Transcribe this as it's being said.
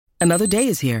Another day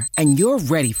is here, and you're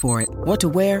ready for it. What to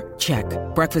wear? Check.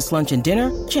 Breakfast, lunch, and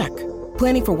dinner? Check.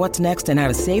 Planning for what's next and how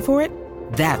to save for it?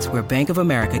 That's where Bank of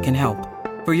America can help.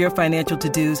 For your financial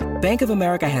to-dos, Bank of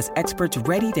America has experts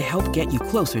ready to help get you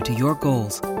closer to your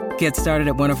goals. Get started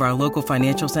at one of our local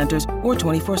financial centers or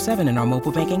 24/7 in our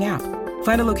mobile banking app.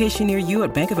 Find a location near you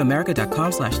at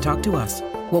bankofamerica.com/talktous.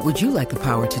 What would you like the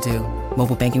power to do?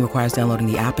 Mobile banking requires downloading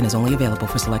the app and is only available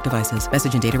for select devices.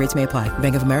 Message and data rates may apply.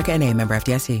 Bank of America N.A., member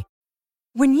FDIC.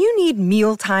 When you need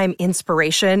mealtime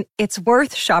inspiration, it's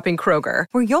worth shopping Kroger,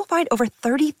 where you'll find over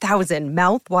 30,000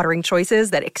 mouth-watering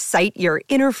choices that excite your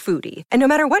inner foodie. And no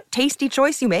matter what tasty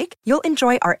choice you make, you'll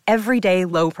enjoy our everyday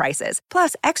low prices,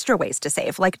 plus extra ways to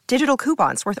save, like digital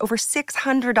coupons worth over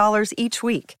 $600 each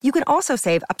week. You can also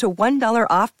save up to $1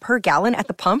 off per gallon at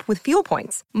the pump with fuel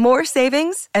points. More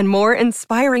savings and more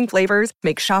inspiring flavors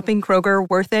make shopping Kroger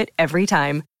worth it every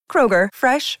time. Kroger,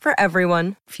 fresh for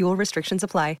everyone. Fuel restrictions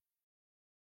apply.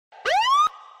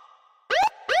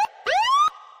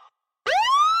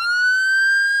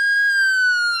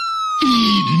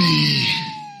 Feed me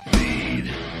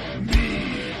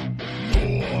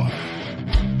more.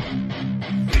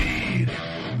 Feed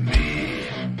me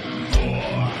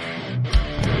more.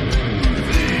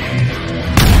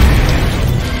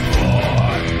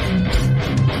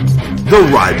 The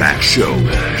Ryback Show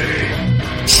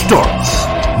starts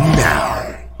now.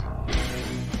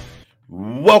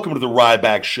 Welcome to the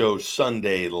Ryback Show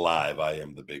Sunday Live. I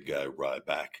am the big guy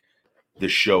Ryback.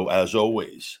 This show, as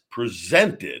always,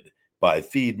 presented by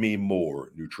Feed Me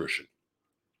More Nutrition.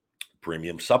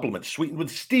 Premium supplements sweetened with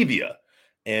stevia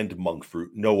and monk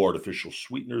fruit. No artificial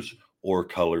sweeteners or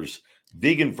colors.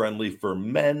 Vegan friendly for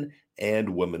men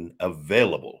and women.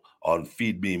 Available on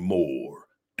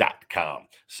feedmemore.com.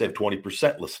 Save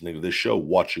 20% listening to this show,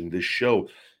 watching this show.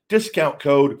 Discount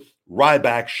code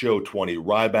Ryback Show 20,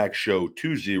 Ryback Show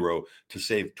 20 to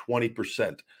save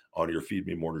 20% on your Feed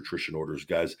Me More Nutrition orders,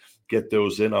 guys. Get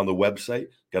those in on the website.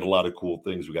 Got a lot of cool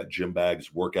things. We got gym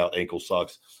bags, workout ankle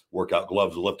socks, workout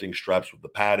gloves, lifting straps with the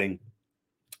padding.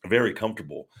 Very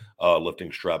comfortable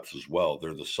lifting straps as well.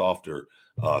 They're the softer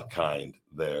kind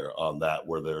there on that,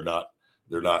 where they're not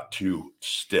too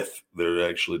stiff. They're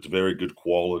actually, it's very good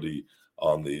quality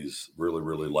on these. Really,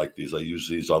 really like these. I use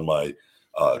these on my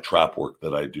trap work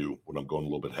that I do when I'm going a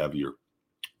little bit heavier,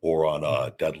 or on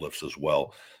deadlifts as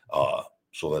well.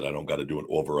 So that I don't got to do an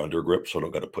over-under grip, so I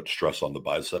don't got to put stress on the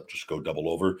bicep, just go double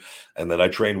over. And then I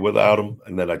train without them,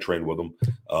 and then I train with them,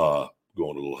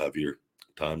 going a little heavier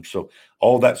times. So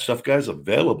all that stuff, guys,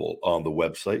 available on the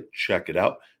website. Check it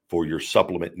out for your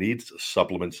supplement needs,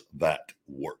 supplements that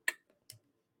work.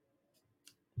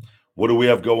 What do we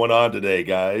have going on today,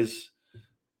 guys?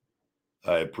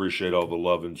 I appreciate all the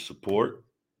love and support.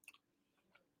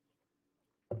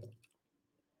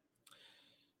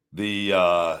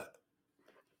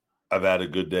 I've had a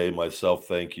good day myself.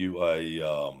 Thank you.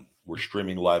 We're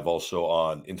streaming live also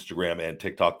on Instagram and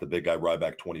TikTok, the big guy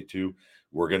Ryback 22.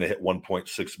 We're going to hit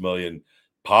 1.6 million,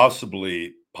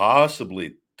 possibly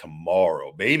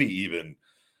tomorrow, maybe even.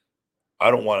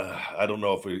 I don't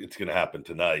know if it's going to happen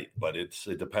tonight, but it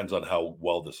depends on how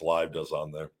well this live does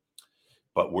on there.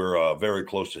 But we're very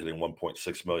close to hitting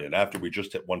 1.6 million after we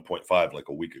just hit 1.5 like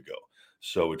a week ago.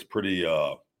 So it's pretty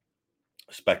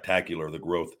spectacular, the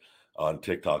growth on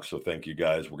TikTok. So thank you,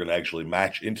 guys. We're going to actually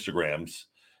match Instagrams,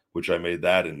 which I made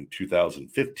that in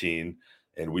 2015.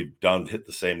 And we've hit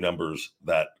the same numbers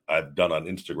that I've done on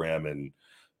Instagram in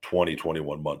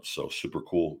 21 months. So super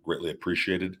cool. Greatly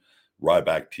appreciated.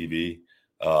 Ryback TV.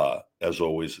 As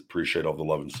always, appreciate all the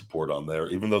love and support on there,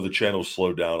 even though the channel's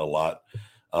slowed down a lot.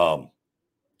 And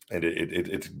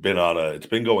it's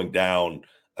been going down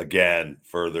again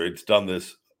further. It's done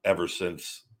this ever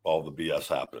since all the BS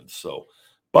happened. So,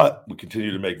 but we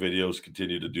continue to make videos,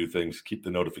 continue to do things, keep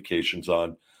the notifications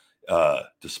on.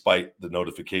 Despite the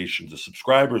notifications, the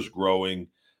subscribers growing,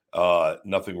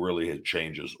 nothing really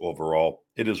changes overall.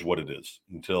 It is what it is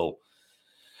until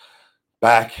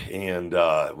back and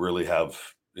really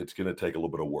it's going to take a little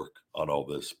bit of work on all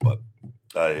this, but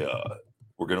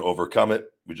we're going to overcome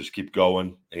it. We just keep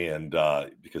going. And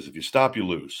because if you stop, you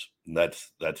lose. And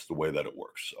that's the way that it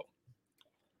works. So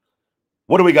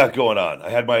what do we got going on? I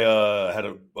had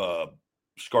a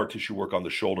scar tissue work on the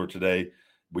shoulder today.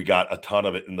 We got a ton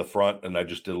of it in the front, and I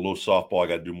just did a little softball. I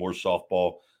got to do more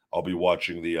softball. I'll be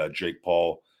watching the Jake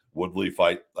Paul Woodley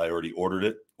fight. I already ordered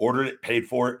it, paid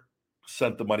for it,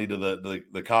 sent the money to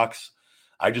the Cox.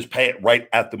 I just pay it right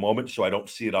at the moment so I don't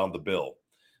see it on the bill.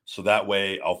 So that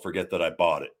way I'll forget that I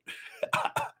bought it.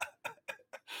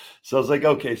 So I was like,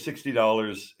 okay,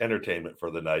 $60 entertainment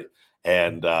for the night.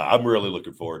 And I'm really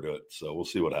looking forward to it. So we'll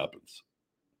see what happens.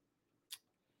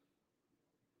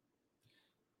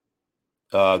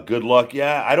 Good luck.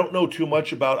 Yeah, I don't know too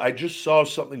much about. I just saw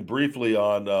something briefly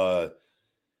on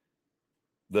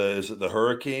the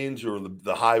hurricanes or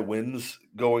the high winds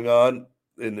going on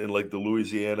in like the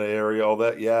Louisiana area, all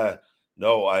that. Yeah,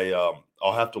 no,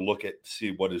 I'll have to look at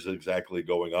see what is exactly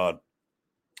going on.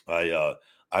 I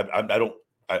I don't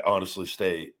I honestly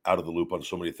stay out of the loop on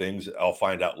so many things. I'll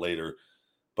find out later,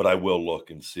 but I will look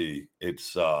and see.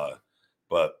 It's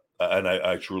but and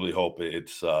I truly hope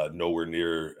it's nowhere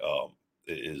near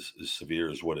as severe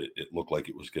as what it looked like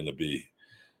it was going to be.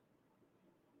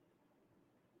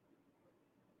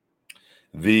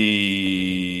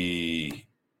 The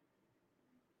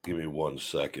Give me 1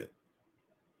 second.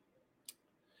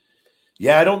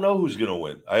 Yeah, I don't know who's going to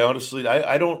win. I honestly,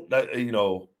 I don't,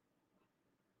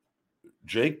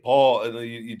 Jake Paul, and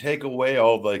you take away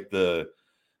all like the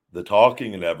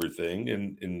talking and everything,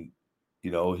 and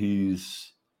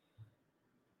he's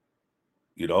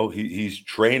he's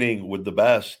training with the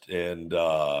best, and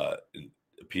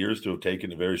appears to have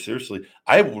taken it very seriously.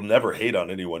 I will never hate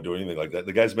on anyone doing anything like that.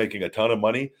 The guy's making a ton of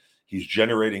money. He's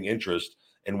generating interest,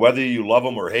 and whether you love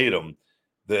him or hate him,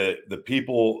 the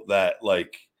people that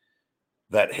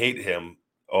hate him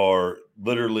are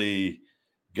literally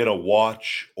gonna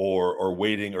watch or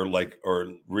waiting or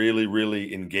really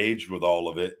really engaged with all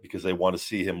of it because they want to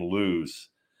see him lose.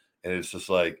 And it's just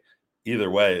like either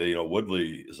way,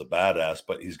 Woodley is a badass,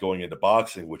 but he's going into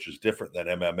boxing, which is different than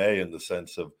MMA in the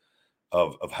sense of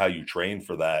how you train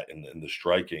for that and the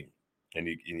striking, and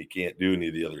you can't do any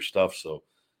of the other stuff. So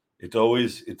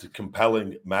it's a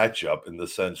compelling matchup in the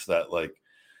sense that like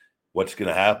what's going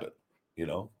to happen.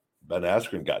 Ben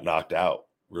Askren got knocked out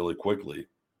really quickly,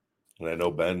 and I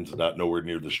know Ben's not nowhere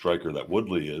near the striker that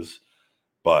Woodley is,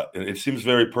 but it seems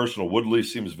very personal. Woodley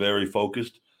seems very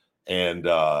focused, and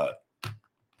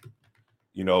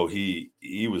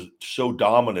he was so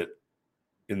dominant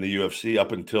in the UFC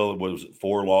up until it was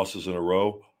 4 losses in a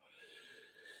row,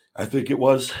 I think it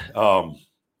was.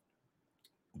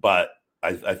 But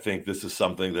I think this is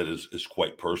something that is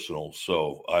quite personal.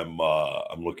 So I'm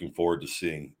looking forward to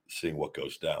seeing what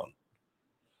goes down.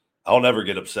 I'll never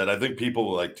get upset. I think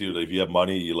people like, dude, if you have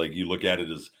money, you look at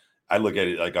it as I look at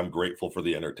it like I'm grateful for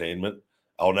the entertainment.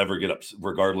 I'll never get upset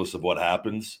regardless of what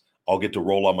happens. I'll get to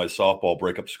roll on my softball,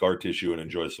 break up scar tissue, and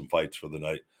enjoy some fights for the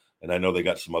night. And I know they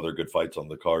got some other good fights on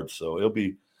the card, so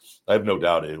I have no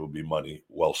doubt it will be money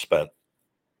well spent.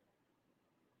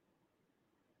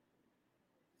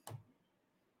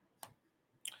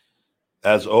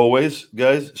 As always,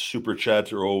 guys, super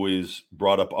chats are always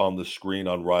brought up on the screen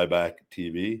on Ryback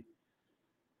TV.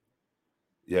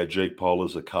 Yeah, Jake Paul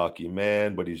is a cocky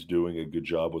man, but he's doing a good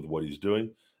job with what he's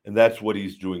doing. And that's what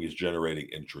he's doing is generating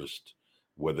interest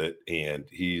with it. And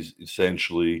he's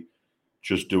essentially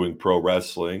just doing pro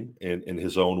wrestling in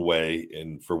his own way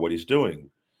and for what he's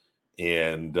doing.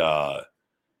 And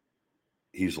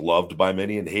he's loved by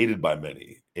many and hated by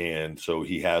many. And so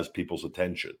he has people's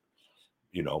attention.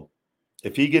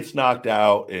 If he gets knocked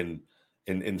out in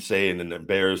say in an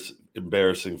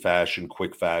embarrassing fashion,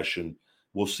 quick fashion,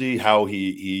 we'll see how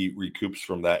he recoups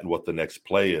from that and what the next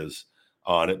play is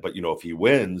on it. But if he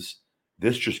wins,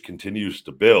 this just continues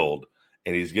to build,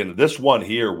 and he's getting this one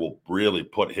here will really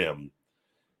put him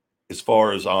as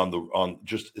far as on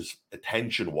just as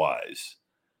attention wise.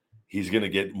 He's going to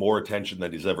get more attention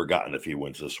than he's ever gotten if he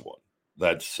wins this one.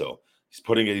 That's so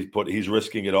he's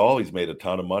risking it all. He's made a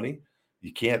ton of money.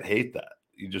 You can't hate that.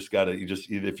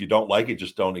 If you don't like it,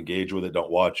 just don't engage with it. Don't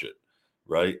watch it.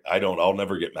 Right. I'll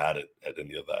never get mad at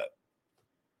any of that.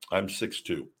 I'm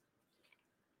 6'2".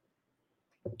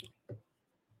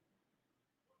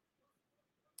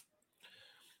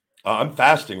 I'm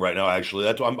fasting right now. Actually,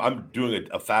 that's why I'm doing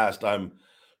a fast. I'm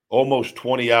almost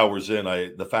 20 hours in.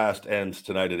 The fast ends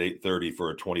tonight at 8:30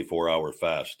 for a 24-hour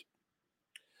fast.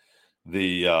 But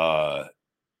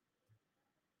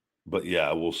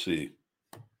yeah, we'll see.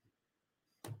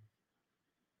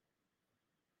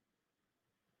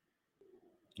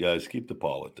 Guys, keep the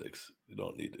politics. You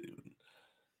don't need to even.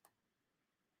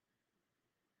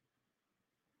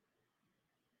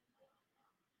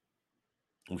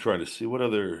 I'm trying to see what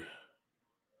other.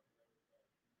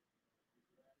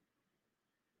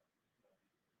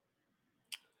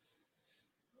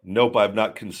 Nope, I've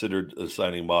not considered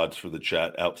assigning mods for the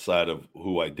chat outside of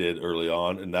who I did early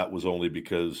on, and that was only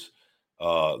because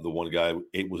the one guy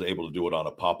was able to do it on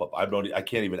a pop-up. I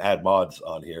can't even add mods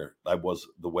on here.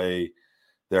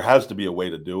 There has to be a way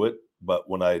to do it, but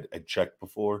when I checked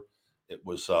before, it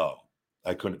was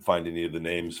I couldn't find any of the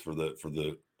names for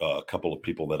the couple of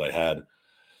people that I had,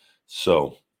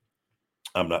 so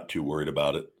I'm not too worried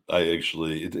about it.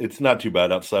 It's not too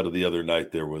bad. Outside of the other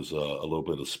night, there was a little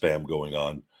bit of spam going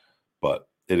on, but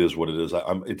it is what it is.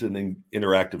 It's an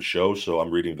interactive show, so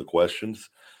I'm reading the questions,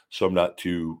 so I'm not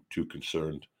too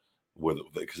concerned with it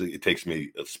because it takes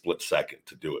me a split second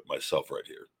to do it myself right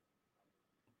here.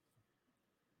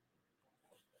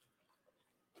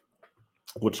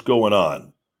 What's going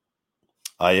on?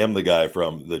 I am the guy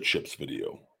from the chips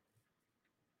video.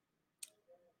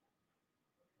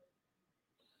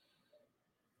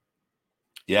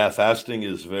 Yeah, fasting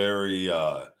is very.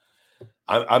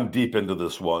 I'm deep into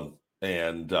this one,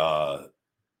 and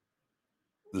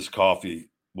this coffee.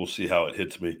 We'll see how it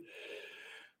hits me.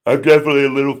 I'm definitely a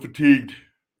little fatigued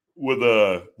with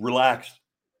relaxed.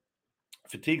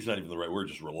 Fatigue's not even the right word,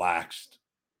 just relaxed.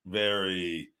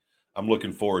 Very. I'm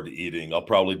looking forward to eating. I'll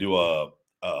probably do a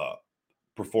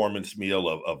performance meal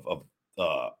of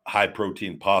high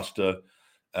protein pasta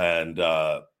and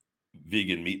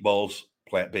vegan meatballs,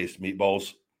 plant-based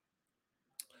meatballs,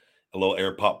 a little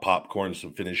air pop popcorn,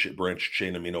 some finish it branched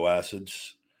chain amino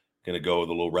acids. Gonna go with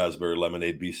a little raspberry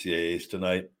lemonade BCAAs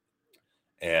tonight,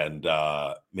 and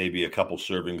maybe a couple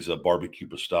servings of barbecue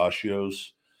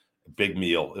pistachios. Big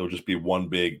meal. It'll just be one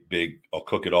big. I'll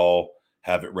cook it all,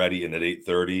 have it ready, and at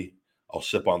 8:30, I'll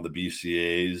sip on the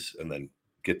BCAAs, and then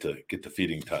get to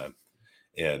feeding time.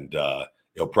 And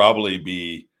it'll probably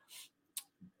be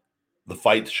the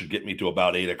fights should get me to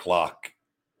about 8:00,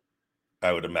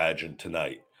 I would imagine,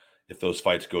 tonight. If those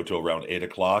fights go to around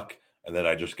 8:00, and then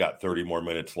I just got 30 more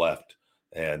minutes left,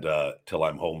 and till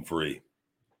I'm home free.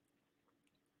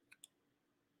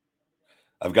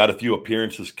 I've got a few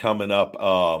appearances coming up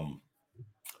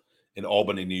in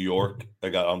Albany, New York. I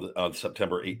got on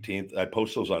September 18th. I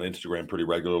post those on Instagram pretty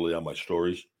regularly on my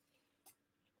stories.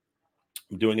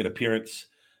 I'm doing an appearance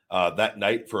that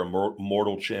night for a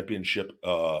Mortal Championship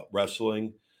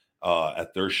Wrestling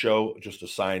at their show, just a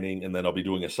signing. And then I'll be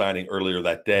doing a signing earlier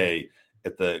that day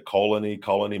at the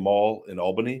Colony Mall in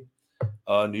Albany,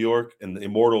 New York. And the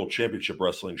Immortal Championship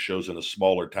Wrestling shows in a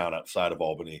smaller town outside of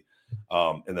Albany.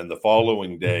 And then the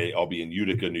following day, I'll be in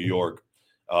Utica, New York,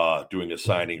 doing a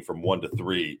signing from 1 to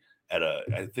 3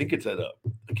 I think it's I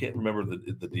can't remember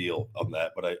the deal on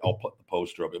that, but I'll put the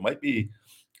poster up. It might be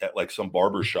at like some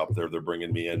barber shop there. They're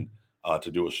bringing me in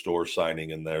to do a store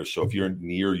signing in there. So if you're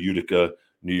near Utica,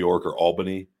 New York, or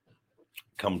Albany,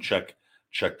 come check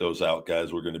those out,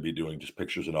 guys. We're going to be doing just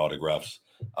pictures and autographs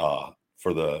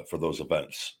for those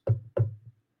events.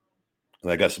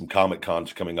 And I got some Comic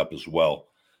Cons coming up as well.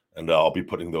 And I'll be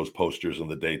putting those posters and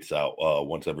the dates out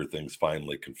once everything's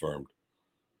finally confirmed.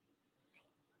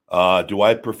 Do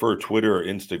I prefer Twitter or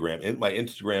Instagram? My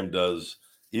Instagram does,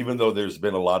 even though there's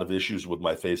been a lot of issues with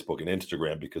my Facebook and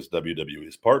Instagram because WWE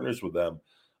is partners with them,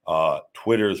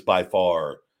 Twitter is by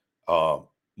far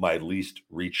my least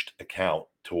reached account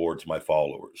towards my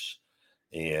followers.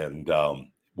 And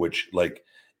which, like,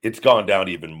 it's gone down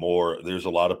even more. There's a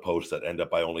lot of posts that end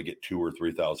up, I only get 2,000 or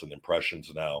 3,000 impressions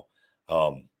now.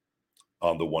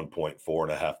 On the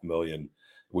 1.5 million,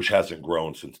 which hasn't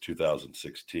grown since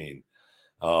 2016,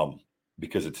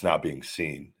 because it's not being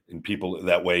seen. And people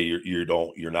that way,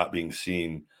 you're not being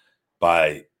seen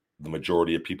by the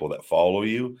majority of people that follow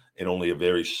you, and only a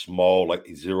very small, like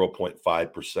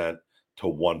 0.5% to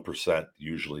 1%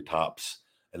 usually tops.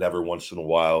 And every once in a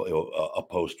while, a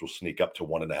post will sneak up to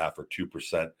 1.5 or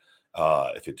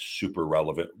 2% if it's super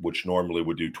relevant, which normally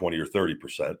would do 20 or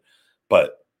 30%.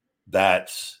 But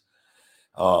that's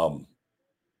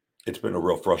it's been a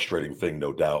real frustrating thing,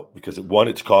 no doubt, because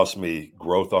it's cost me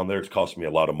growth on there. It's cost me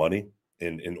a lot of money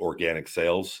in organic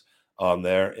sales on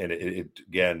there. And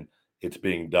it's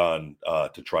being done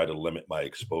to try to limit my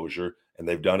exposure. And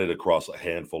they've done it across a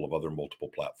handful of other multiple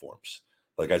platforms.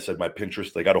 Like I said, my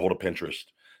Pinterest, they got a hold of Pinterest.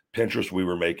 Pinterest, we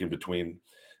were making between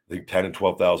the $10,000 and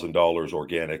 $12,000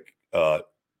 organic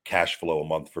cash flow a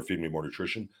month for Feed Me More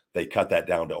Nutrition. They cut that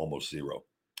down to almost zero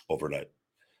overnight,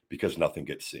 because nothing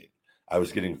gets seen. I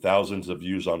was getting thousands of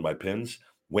views on my pins,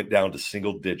 went down to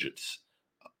single digits,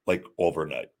 like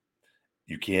overnight.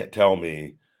 You can't tell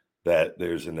me that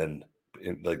there's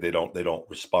like they don't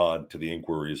respond to the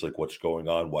inquiries, like what's going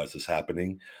on, why is this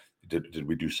happening? Did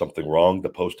we do something wrong? The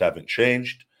posts haven't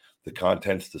changed, the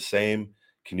content's the same.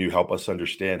 Can you help us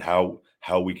understand how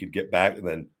we could get back? And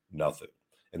then nothing.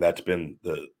 And that's been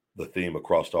the theme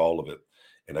across all of it.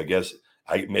 And I guess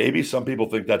maybe some people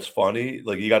think that's funny.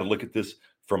 Like, you got to look at this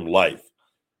from life.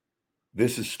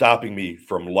 This is stopping me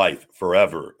from life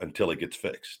forever until it gets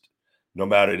fixed.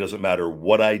 It doesn't matter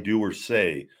what I do or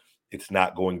say, it's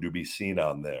not going to be seen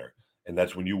on there. And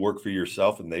that's when you work for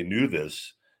yourself. And they knew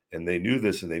this, and they knew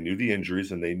the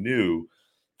injuries, and they knew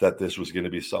that this was going to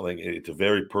be something. It's a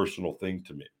very personal thing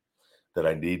to me. that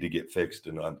I need to get fixed,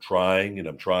 and I'm trying and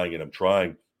I'm trying and I'm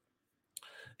trying.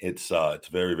 It's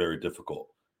very, very difficult.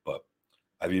 But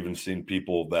I've even seen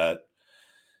people that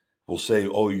will say,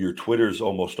 "Oh, your Twitter's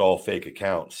almost all fake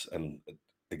accounts." And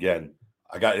again,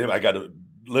 I got to.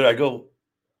 I go,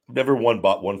 never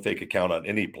bought one fake account on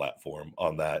any platform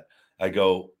on that. I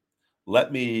go,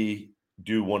 let me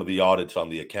do one of the audits on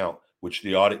the account, which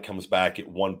the audit comes back at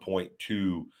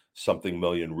 1.2 something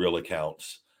million real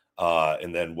accounts.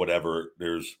 And then whatever,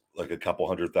 there's like a couple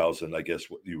 100,000, I guess,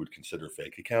 what you would consider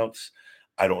fake accounts.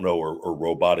 I don't know, or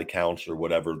robot accounts or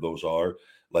whatever those are.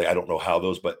 Like, I don't know how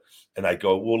those, and I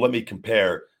go, well, let me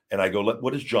compare. And I go,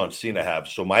 what does John Cena have?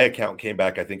 So my account came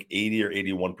back, I think 80 or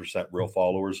 81% real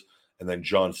followers. And then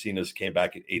John Cena's came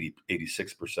back at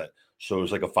 86%. So it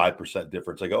was like a 5%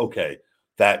 difference. I go, okay,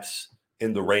 that's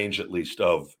in the range at least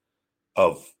of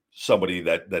somebody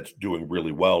that's doing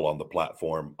really well on the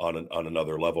platform on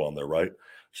another level on there, right?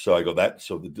 So I go,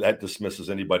 that dismisses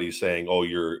anybody saying, oh,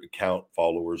 your account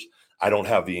followers. I don't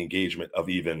have the engagement of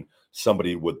even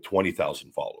somebody with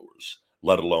 20,000 followers,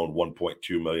 let alone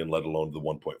 1.2 million, let alone the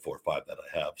 1.45 that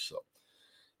I have. So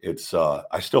it's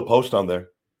I still post on there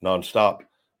nonstop,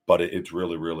 but it's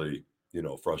really, really,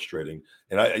 frustrating.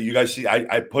 And you guys see,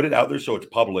 I put it out there so it's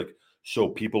public, so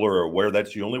people are aware.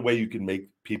 That's the only way you can make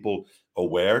people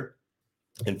aware,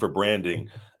 and for branding.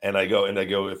 And I go,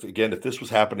 if this was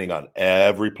happening on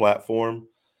every platform,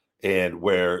 and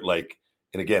where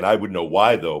and again, I would know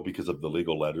why though, because of the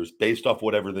legal letters, based off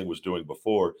what everything was doing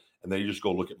before. And then you just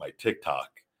go look at my TikTok.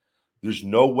 There's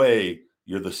no way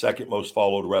you're the second most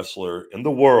followed wrestler in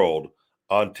the world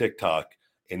on TikTok,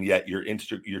 and yet your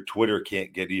Twitter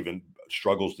can't get, even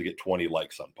struggles to get 20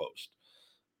 likes on post.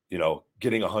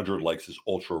 Getting 100 likes is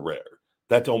ultra rare.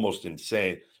 That's almost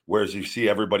insane. Whereas you see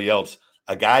everybody else,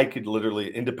 a guy could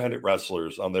literally, independent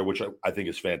wrestlers on there, which I think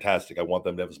is fantastic. I want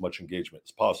them to have as much engagement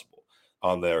as possible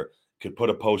on there, could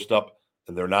put a post up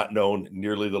and they're not known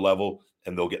nearly the level,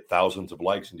 and they'll get thousands of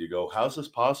likes. And you go, how's this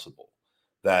possible?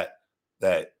 That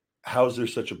how is there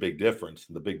such a big difference?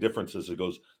 And the big difference is, it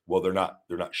goes, well, they're not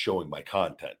showing my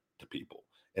content to people.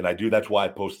 And that's why I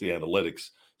post the analytics,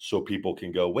 so people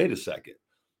can go, wait a second,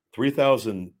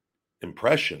 3,000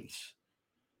 impressions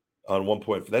on 1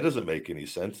 point. That doesn't make any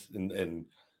sense. And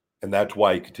that's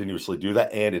why I continuously do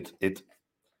that. And it's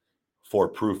for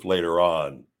proof later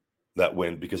on that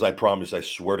because I promise, I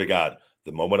swear to God,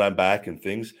 the moment I'm back and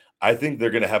things, I think they're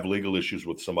going to have legal issues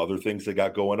with some other things they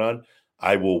got going on.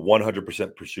 I will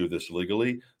 100% pursue this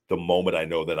legally the moment I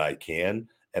know that I can,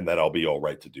 and that I'll be all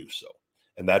right to do so.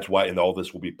 And that's why, and all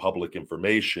this will be public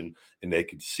information, and they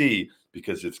can see,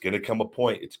 because it's going to come a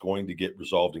point, it's going to get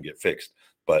resolved and get fixed.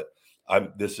 But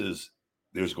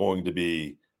there's going to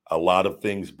be a lot of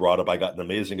things brought up. I got an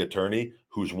amazing attorney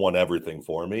who's won everything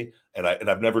for me, and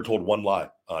I've never told one lie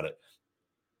on it.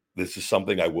 This is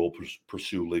something I will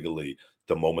pursue legally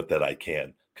the moment that I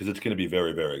can, because it's going to be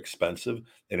very, very expensive,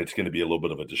 and it's going to be a little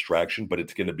bit of a distraction, but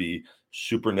it's going to be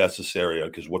super necessary,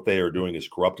 because what they are doing is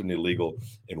corrupt and illegal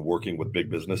and working with big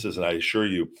businesses. And I assure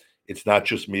you, it's not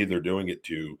just me they're doing it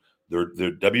to.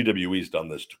 The WWE's done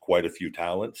this to quite a few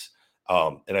talents.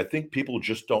 And I think people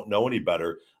just don't know any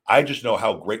better. I just know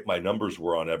how great my numbers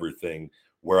were on everything,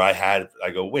 where I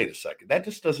go, wait a second, that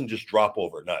just doesn't just drop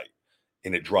overnight.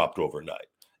 And it dropped overnight.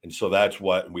 And so that's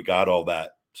what we got, all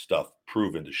that stuff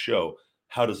proven to show.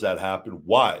 How does that happen?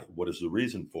 Why? What is the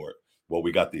reason for it? Well,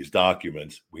 we got these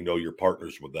documents. We know you're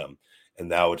partners with them. And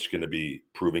now it's going to be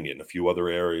proving it in a few other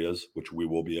areas, which we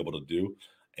will be able to do.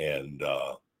 And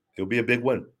it'll be a big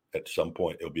win. At some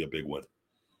point, it'll be a big win.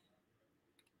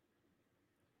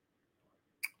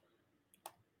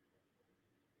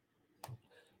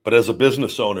 But as a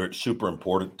business owner, it's super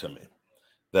important to me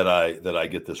that I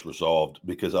get this resolved,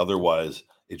 because otherwise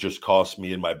it just costs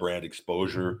me and my brand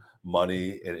exposure,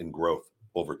 money, and growth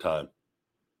over time.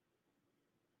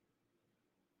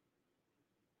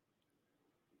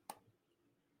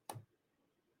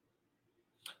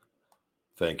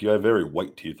 Thank you. I have very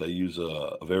white teeth. I use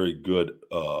a very good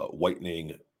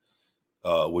whitening,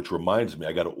 which reminds me,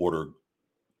 I got to order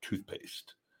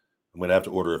toothpaste. I'm going to have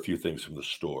to order a few things from the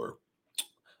store.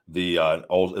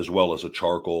 As well as a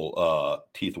charcoal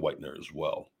teeth whitener as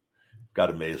well. Got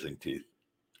amazing teeth.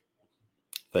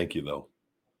 Thank you, though.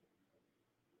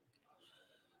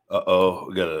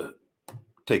 We got to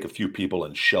take a few people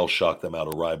and shell shock them out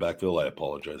of Rybackville. I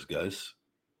apologize, guys.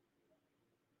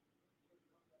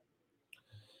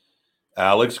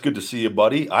 Alex, good to see you,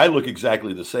 buddy. I look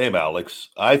exactly the same, Alex.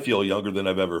 I feel younger than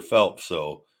I've ever felt.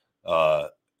 So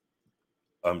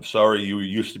I'm sorry you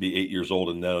used to be 8 years old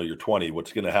and now you're 20.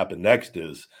 What's going to happen next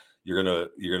is you're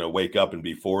gonna wake up and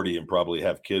be 40 and probably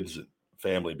have kids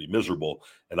family and be miserable.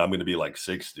 And I'm going to be like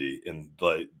 60 and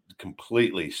like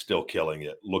completely still killing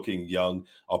it, looking young.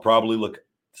 I'll probably look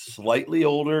slightly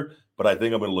older, but I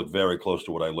think I'm going to look very close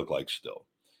to what I look like still,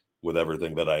 with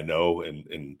everything that I know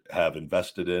and have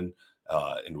invested in,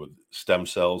 and with stem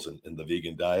cells and the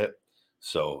vegan diet.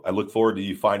 So I look forward to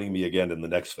you finding me again in the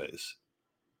next phase.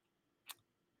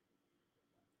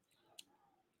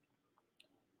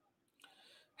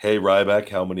 Hey, Ryback,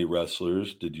 how many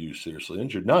wrestlers did you seriously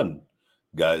injure? None,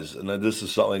 guys. And then this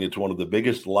is something, it's one of the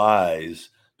biggest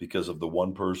lies because of the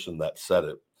one person that said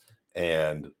it.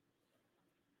 And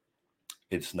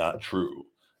it's not true.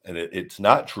 And it's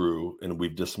not true. And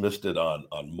we've dismissed it on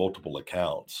multiple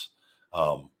accounts,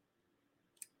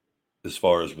 as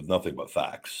far as with nothing but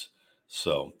facts.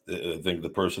 So I think the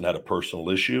person had a personal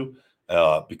issue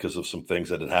because of some things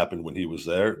that had happened when he was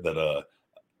there that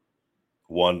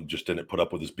one just didn't put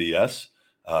up with his BS.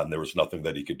 And there was nothing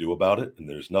that he could do about it. And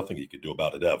there's nothing he could do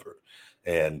about it ever.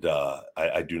 And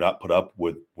I do not put up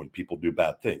with when people do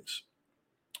bad things.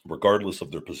 Regardless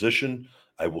of their position,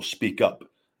 I will speak up.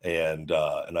 And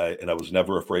I was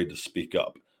never afraid to speak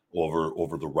up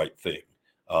over the right thing.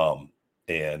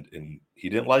 And he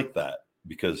didn't like that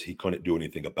because he couldn't do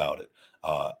anything about it.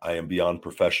 I am beyond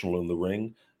professional in the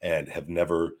ring and have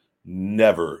never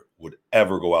would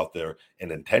ever go out there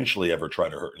and intentionally ever try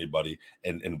to hurt anybody,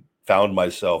 and found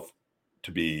myself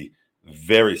to be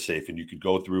very safe. And you could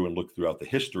go through and look throughout the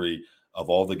history of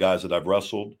all the guys that I've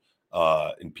wrestled,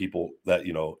 and people that,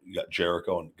 you got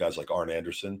Jericho and guys like Arn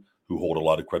Anderson who hold a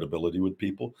lot of credibility with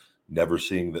people, never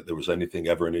seeing that there was anything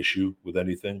ever an issue with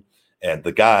anything. And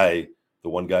the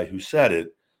one guy who said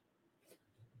it,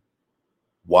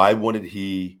 why wouldn't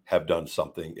he have done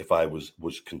something if I was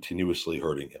continuously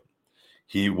hurting him?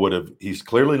 He's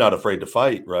clearly not afraid to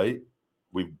fight, right?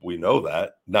 We know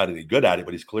that. Not any good at it,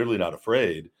 but he's clearly not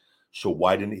afraid. So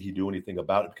why didn't he do anything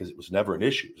about it? Because it was never an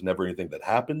issue. It was never anything that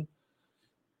happened.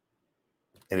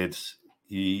 And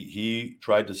he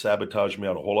tried to sabotage me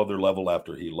on a whole other level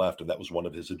after he left. And that was one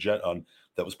of his agenda.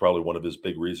 That was probably one of his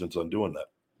big reasons on doing that.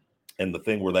 And the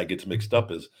thing where that gets mixed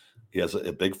up is he has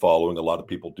a big following. A lot of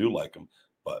people do like him,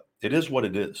 but it is what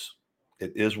it is.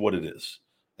 It is what it is.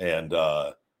 And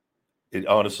it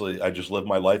honestly, I just live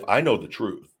my life. I know the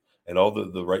truth, and all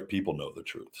the right people know the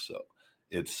truth. So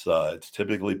it's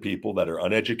typically people that are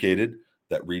uneducated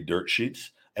that read dirt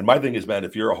sheets. And my thing is, man,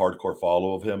 if you're a hardcore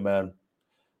follower of him, man,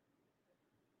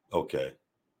 okay,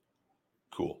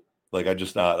 cool. Like I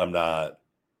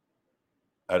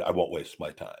won't waste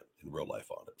my time in real life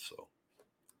on it. So.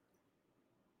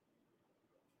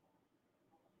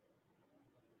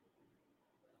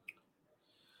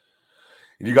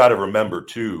 You got to remember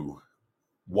too,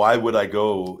 why would I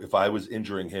go if I was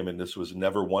injuring him? And this was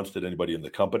never once did anybody in the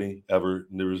company ever,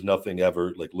 there was nothing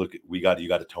ever like, look, you got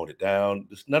to tone it down.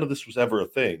 None of this was ever a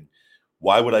thing.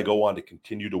 Why would I go on to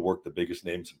continue to work the biggest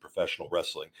names in professional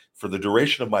wrestling for the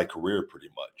duration of my career, pretty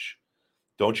much?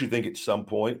 Don't you think at some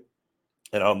point,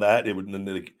 and on that, it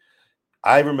would,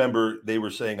 I remember they were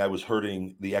saying I was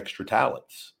hurting the extra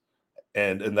talents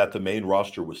and that the main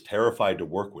roster was terrified to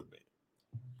work with me.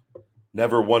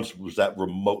 Never once was that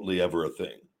remotely ever a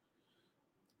thing.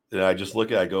 And I just look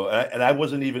at it, I go, and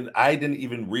I didn't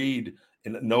even read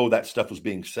and know that stuff was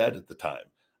being said at the time.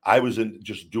 I was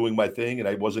just doing my thing, and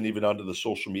I wasn't even onto the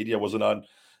social media. I wasn't on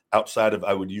outside of,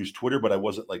 I would use Twitter, but I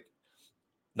wasn't like,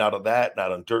 not on that,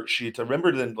 not on dirt sheets. I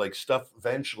remember then like stuff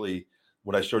eventually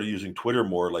when I started using Twitter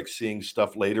more, like seeing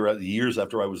stuff later, years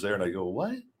after I was there, and I go,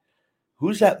 what?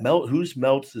 Who's that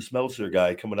this Meltzer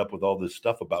guy coming up with all this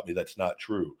stuff about me that's not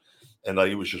true? And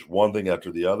it was just one thing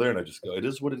after the other. And I just go, it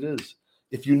is what it is.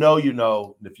 If you know, you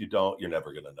know. And if you don't, you're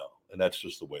never going to know. And that's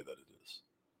just the way that it is.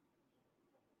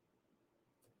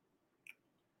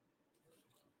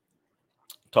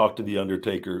 Talked to The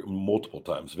Undertaker multiple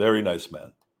times. Very nice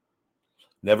man.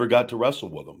 Never got to wrestle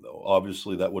with him, though.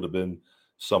 Obviously, that would have been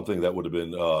something that would have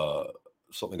been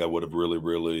something I would have really,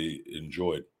 really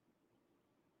enjoyed.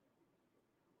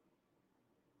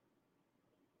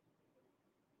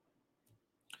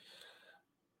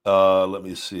 Let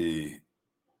me see.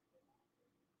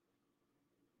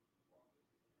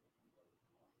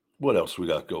 What else we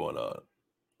got going on?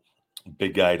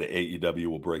 Big guy to AEW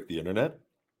will break the internet.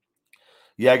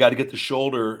 Yeah, I got to get the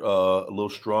shoulder a little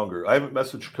stronger. I haven't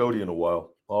messaged Cody in a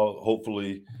while.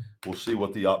 Hopefully, we'll see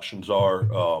what the options are.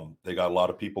 They got a lot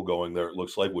of people going there, it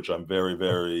looks like, which I'm very,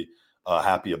 very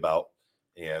happy about.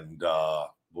 And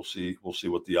we'll see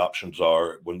what the options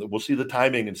are. We'll see the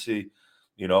timing and see,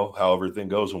 how everything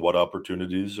goes and what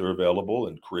opportunities are available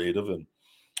and creative. And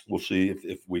we'll see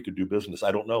if we could do business.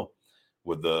 I don't know.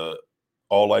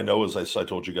 All I know is I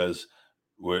told you guys,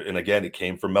 And again, it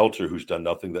came from Meltzer, who's done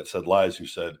nothing that said lies, who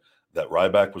said that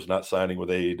Ryback was not signing with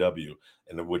AEW,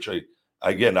 and in which I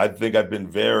think I've been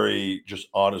very just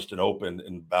honest and open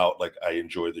and about, like, I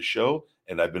enjoy the show,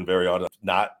 and I've been very honest. I'm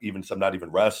not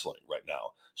even wrestling right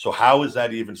now. So how is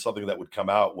that even something that would come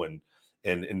out when,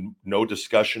 and no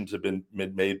discussions have been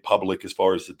made public as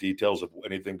far as the details of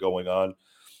anything going on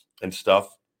and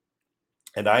stuff.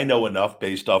 And I know enough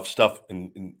based off stuff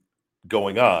in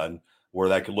going on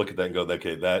where I could look at that and go,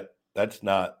 okay, that's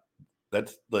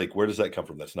like, where does that come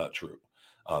from? That's not true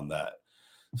on that.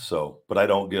 So, but I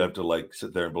don't have to like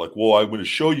sit there and be like, well, I'm going to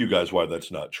show you guys why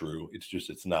that's not true. It's just,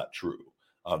 it's not true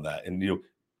on that. And,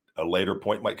 a later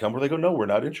point might come where they go, no, we're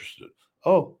not interested.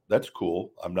 Oh, that's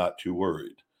cool. I'm not too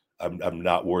worried. I'm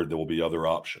not worried there will be other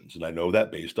options. And I know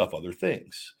that based off other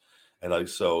things. And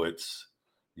so it's,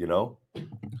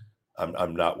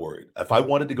 I'm not worried. If I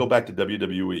wanted to go back to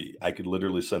WWE, I could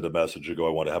literally send a message and go,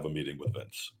 I want to have a meeting with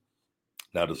Vince.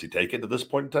 Now, does he take it at this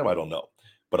point in time? I don't know.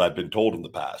 But I've been told in the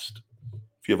past,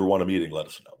 if you ever want a meeting, let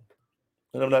us know.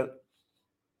 And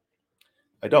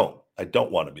I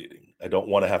don't want a meeting. I don't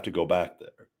want to have to go back there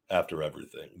after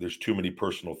everything. There's too many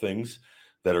personal things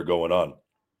that are going on.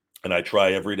 And I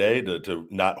try every day to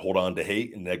not hold on to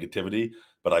hate and negativity,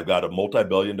 but I've got a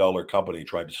multi-billion-dollar company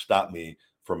trying to stop me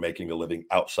from making a living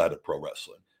outside of pro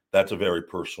wrestling. That's a very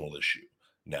personal issue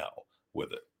now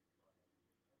with it.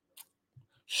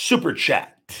 Super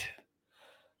chat.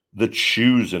 The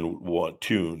Choosing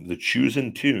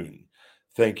Tune.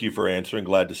 Thank you for answering.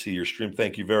 Glad to see your stream.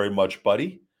 Thank you very much,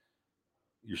 buddy.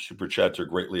 Your super chats are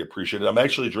greatly appreciated. I'm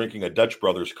actually drinking a Dutch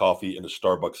Brothers coffee in a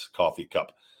Starbucks coffee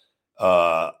cup.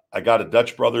 I got a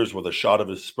Dutch Brothers with a shot of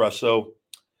espresso,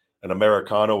 an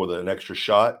Americano with an extra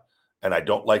shot, and I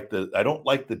don't like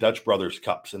the Dutch Brothers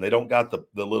cups, and they don't got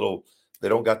they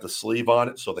don't got the sleeve on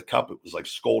it, so the cup, it was like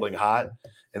scalding hot,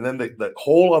 and then the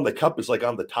hole on the cup is like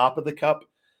on the top of the cup,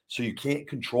 so you can't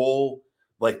control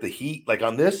like the heat. Like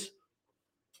on this,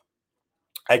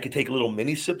 I could take little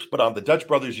mini sips, but on the Dutch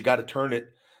Brothers, you got to turn it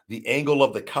the angle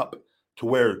of the cup to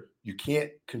where you can't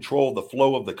control the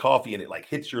flow of the coffee, and it like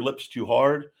hits your lips too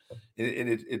hard, and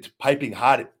it's piping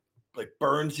hot. It like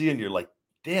burns you, and you're like,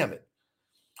 damn it.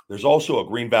 There's also a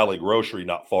Green Valley grocery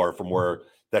not far from where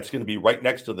that's going to be right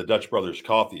next to the Dutch Brothers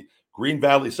coffee. Green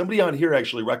Valley, somebody on here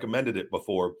actually recommended it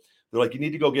before. They're like, you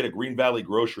need to go get a Green Valley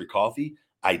grocery coffee.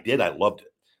 I did. I loved it.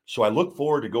 So I look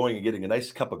forward to going and getting a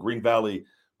nice cup of Green Valley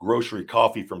grocery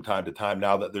coffee from time to time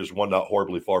now that there's one not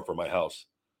horribly far from my house.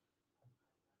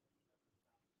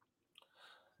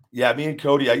 Yeah, me and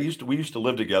Cody, we used to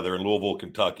live together in Louisville,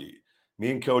 Kentucky.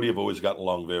 Me and Cody have always gotten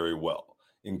along very well.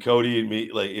 And Cody and me,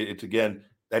 like, it's again,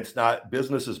 that's not,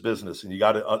 business is business. And you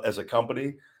got to, as a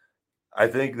company, I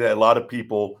think that a lot of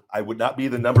people, I would not be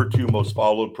the number 2 most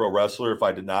followed pro wrestler if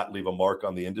I did not leave a mark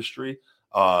on the industry.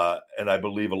 And I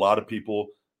believe a lot of people,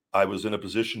 I was in a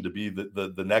position to be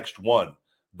the next one,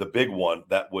 the big one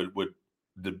that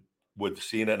would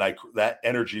see it. And that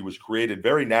energy was created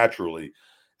very naturally.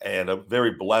 And I'm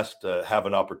very blessed to have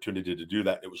an opportunity to do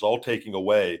that. It was all taken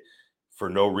away for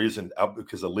no reason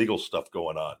because of legal stuff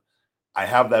going on. I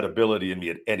have that ability in me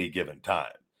at any given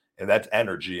time. And that's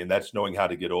energy, and that's knowing how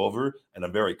to get over. And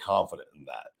I'm very confident in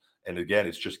that. And again,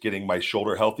 it's just getting my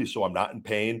shoulder healthy so I'm not in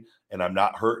pain and I'm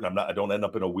not hurt and I don't end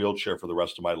up in a wheelchair for the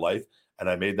rest of my life. And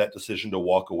I made that decision to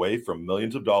walk away from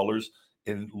millions of dollars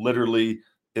in literally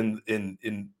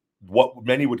in what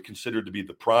many would consider to be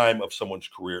the prime of someone's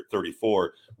career at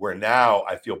 34, where now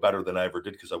I feel better than I ever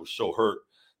did because I was so hurt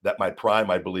that my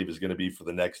prime, I believe, is going to be for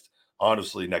the next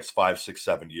 5, 6,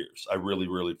 7 years. I really,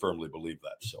 really firmly believe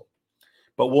that. So,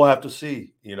 but we'll have to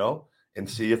see, and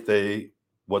see if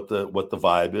what the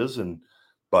vibe is.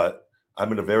 But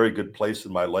I'm in a very good place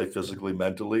in my life, physically,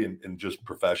 mentally, and just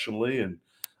professionally. And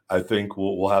I think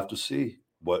we'll have to see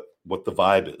what the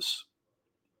vibe is.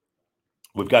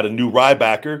 We've got a new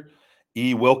Rybacker.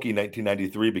 E. Wilkie,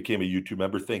 1993, became a YouTube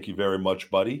member. Thank you very much,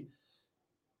 buddy.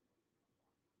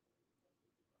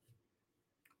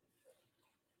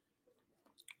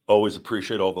 Always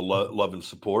appreciate all the love and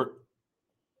support.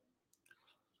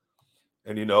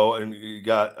 And,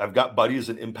 I've got buddies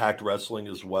in Impact Wrestling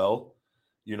as well,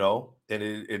 and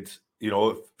it's,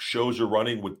 if shows are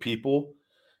running with people,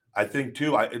 I think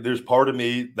too, there's part of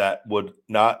me that would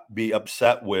not be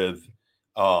upset with,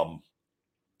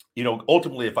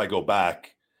 ultimately, if I go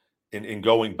back and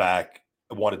going back,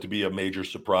 I want it to be a major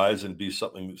surprise and be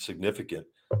something significant.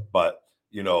 But,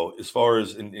 as far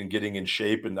as in getting in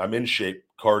shape, and I'm in shape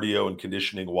cardio and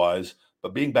conditioning wise,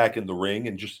 but being back in the ring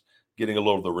and just getting a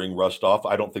little of the ring rust off,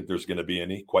 I don't think there's going to be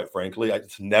any, quite frankly.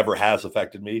 It never has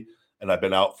affected me. And I've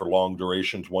been out for long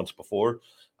durations once before.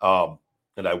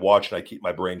 And and I watch and I keep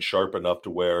my brain sharp enough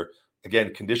to where,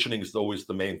 again, conditioning is always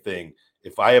the main thing.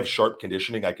 If I have sharp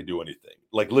conditioning, I can do anything,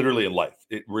 like literally in life.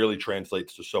 It really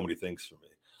translates to so many things for me.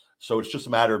 So it's just a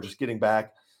matter of just getting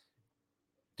back,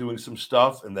 doing some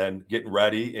stuff, and then getting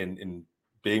ready and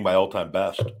being my all-time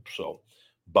best. So,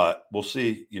 but we'll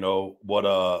see,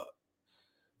 what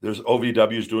there's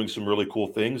OVW is doing some really cool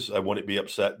things. I wouldn't be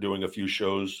upset doing a few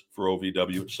shows for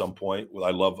OVW at some point. I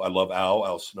love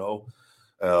Al Snow.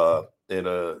 And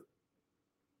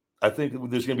I think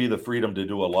there's going to be the freedom to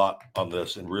do a lot on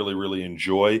this and really, really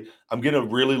enjoy. I'm going to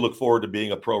really look forward to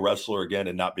being a pro wrestler again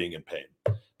and not being in pain,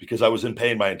 because I was in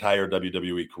pain my entire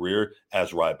WWE career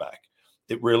as Ryback.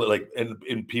 It really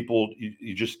and people,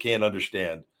 you just can't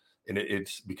understand. And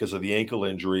it's because of the ankle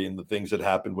injury and the things that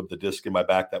happened with the disc in my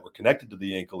back that were connected to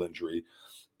the ankle injury.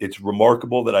 It's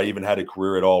remarkable that I even had a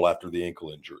career at all after the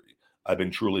ankle injury. I've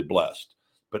been truly blessed.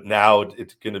 But now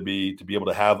it's going to be able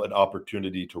to have an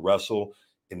opportunity to wrestle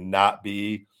and not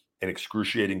be in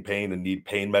excruciating pain and need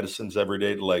pain medicines every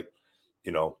day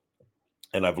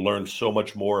and I've learned so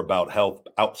much more about health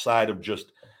outside of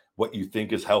just what you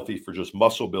think is healthy for just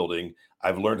muscle building.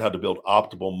 I've learned how to build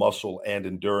optimal muscle and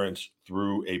endurance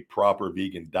through a proper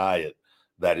vegan diet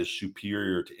that is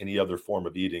superior to any other form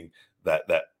of eating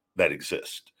that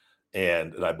exists.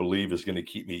 And I believe is going to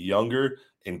keep me younger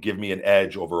and give me an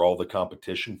edge over all the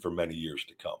competition for many years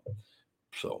to come.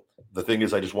 So the thing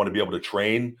is, I just want to be able to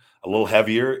train a little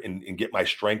heavier and get my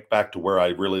strength back to where I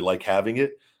really like having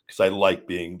it, because I like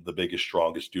being the biggest,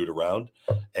 strongest dude around.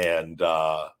 And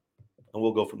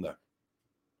we'll go from there.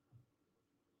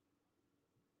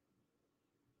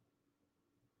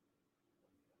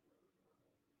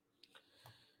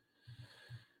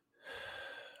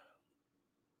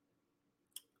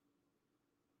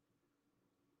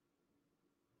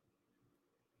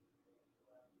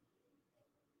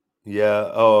 Yeah.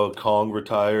 Oh, Kong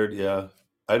retired. Yeah.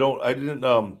 I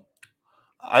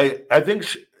think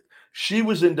she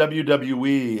was in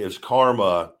WWE as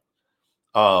Karma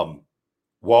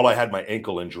while I had my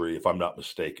ankle injury, if I'm not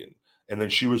mistaken. And then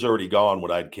she was already gone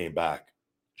when I came back.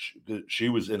 She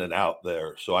was in and out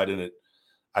there. So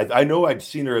I know I'd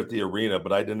seen her at the arena,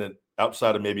 but I didn't,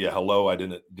 outside of maybe a hello, I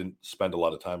didn't spend a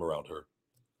lot of time around her.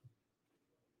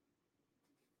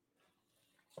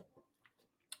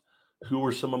 Who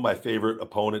were some of my favorite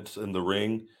opponents in the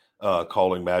ring,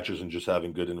 calling matches and just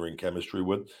having good in-ring chemistry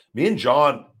with? Me and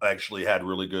John actually had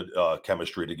really good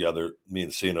chemistry together, me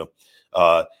and Cena.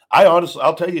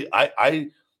 I'll tell you,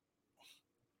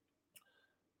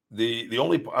 the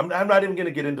only, I'm not even going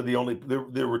to get into the only,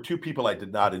 there were two people I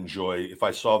did not enjoy. If I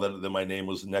saw that my name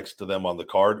was next to them on the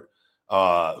card,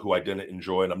 who I didn't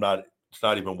enjoy, and it's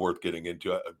not even worth getting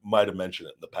into. I might have mentioned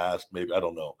it in the past, maybe, I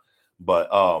don't know. But,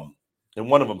 and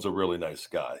one of them's a really nice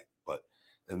guy,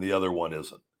 and the other one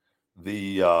isn't.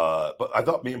 But I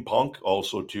thought me and Punk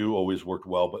also too always worked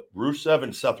well. But Rusev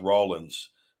and Seth Rollins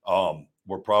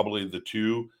were probably the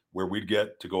two where we'd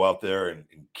get to go out there and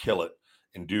kill it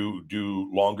and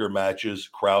do longer matches.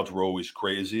 Crowds were always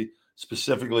crazy.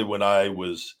 Specifically when I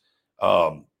was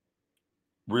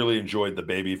really enjoyed the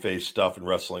babyface stuff and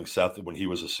wrestling Seth when he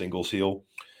was a singles heel,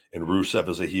 and Rusev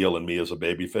as a heel and me as a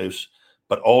babyface.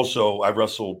 But also I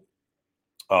wrestled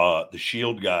the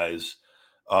Shield guys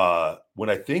when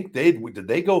I think did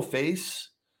they go face,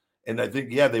 and I think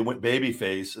they went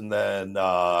babyface, and then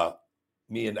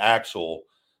me and Axel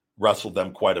wrestled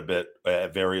them quite a bit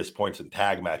at various points in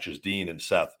tag matches, Dean and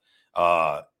Seth,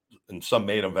 and some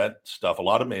main event stuff, a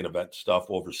lot of main event stuff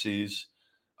overseas.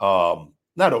 Not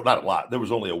a lot. There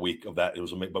was only a week of that.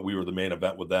 But we were the main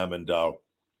event with them, and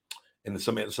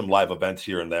some live events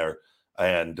here and there,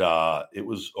 and it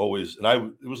was always,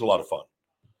 it was a lot of fun.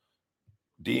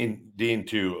 Dean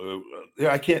too.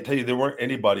 I can't tell you there weren't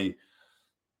anybody,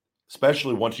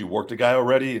 especially once you worked a guy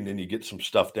already and then you get some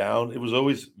stuff down. It was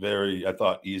always very, I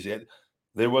thought, easy.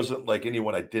 There wasn't like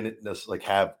anyone I didn't necessarily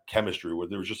have chemistry with.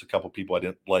 There was just a couple people I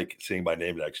didn't like seeing my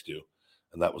name next to,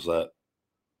 and that was that.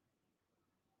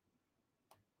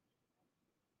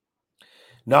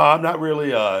 No, I'm not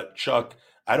really Chuck.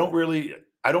 I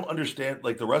don't understand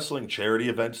like the wrestling charity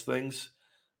events things.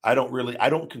 I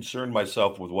don't concern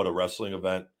myself with what a wrestling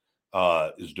event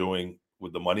is doing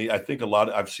with the money. I think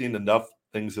I've seen enough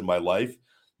things in my life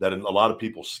that a lot of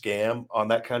people scam on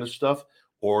that kind of stuff,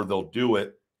 or they'll do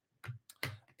it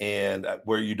and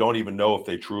where you don't even know if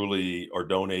they truly are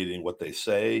donating what they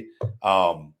say.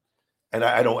 And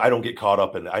I don't get caught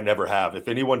up in it. I never have. If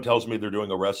anyone tells me they're doing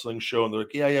a wrestling show and they're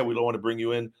like, yeah, we don't want to bring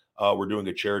you in. We're doing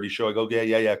a charity show. I go,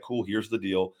 yeah, cool. Here's the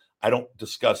deal. I don't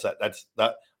discuss that.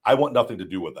 I want nothing to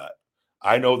do with that.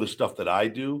 I know the stuff that I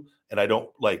do, and I don't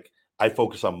like, I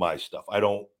focus on my stuff. I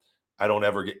don't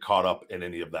ever get caught up in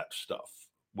any of that stuff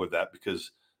with that,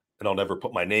 because and I'll never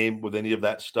put my name with any of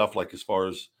that stuff, like as far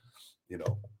as, and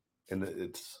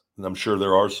I'm sure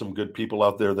there are some good people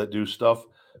out there that do stuff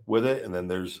with it, and then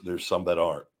there's some that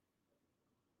aren't.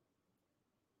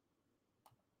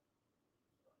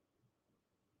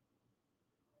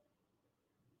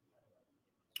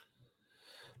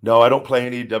 No, I don't play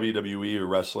any WWE or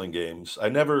wrestling games. I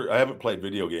haven't played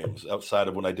video games outside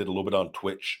of when I did a little bit on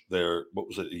Twitch there. What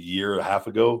was it, a year and a half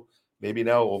ago? Maybe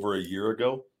now, over a year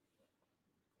ago.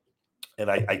 And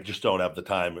I just don't have the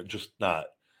time. It's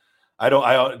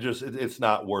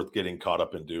not worth getting caught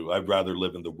up into. I'd rather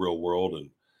live in the real world.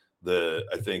 And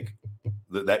I think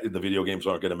that the video games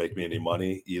aren't going to make me any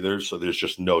money either. So there's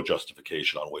just no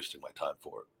justification on wasting my time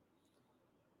for it.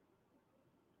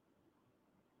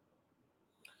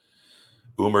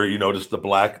 Boomer, you notice the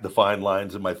fine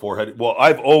lines in my forehead. Well,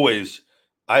 I always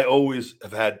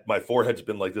have had, my forehead's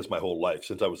been like this my whole life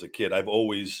since I was a kid. I've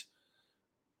always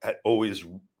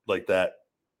like that.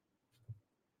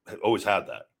 I've always had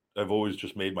that. I've always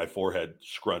just made my forehead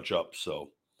scrunch up.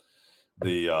 So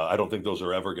I don't think those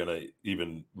are ever going to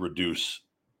even reduce.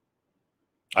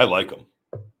 I like them.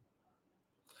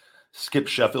 Skip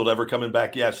Sheffield ever coming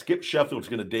back? Yeah, Skip Sheffield's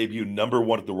going to debut number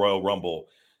 1 at the Royal Rumble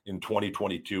in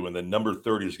 2022, and then number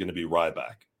 30 is going to be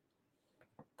Ryback.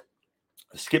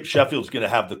 Skip Sheffield's going to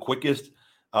have the quickest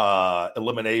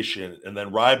elimination, and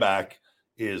then Ryback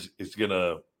is going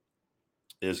to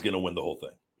win the whole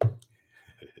thing.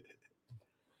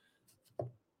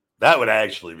 That would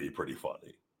actually be pretty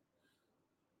funny.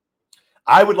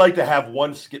 I would like to have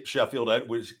one Skip Sheffield.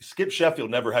 Skip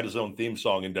Sheffield never had his own theme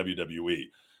song in WWE.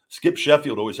 Skip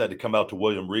Sheffield always had to come out to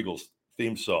William Regal's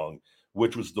theme song,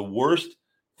 which was the worst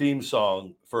theme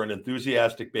song for an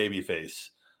enthusiastic babyface.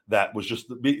 That was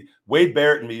just Wade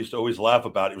Barrett and me used to always laugh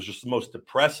about it. It was just the most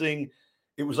depressing.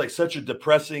 It was like such a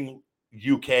depressing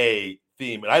UK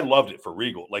theme, and I loved it for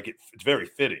Regal. Like it's very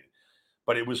fitting,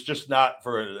 but it was just not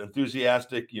for an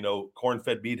enthusiastic,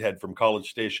 corn-fed meathead from College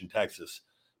Station, Texas.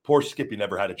 Poor Skippy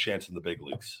never had a chance in the big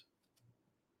leagues.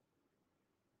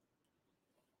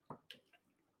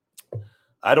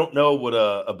 I don't know what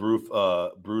a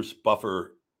Bruce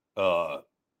Buffer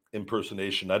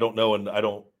impersonation. I don't know, and I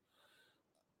don't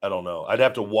know. I'd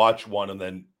have to watch one and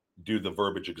then do the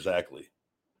verbiage exactly.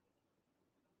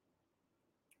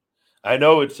 I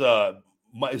know it's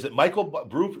is it Michael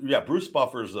Bruce? Yeah, Bruce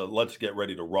Buffer's Let's Get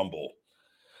Ready to Rumble.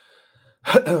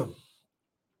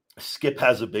 Skip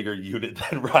has a bigger unit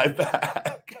than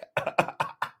Ryback.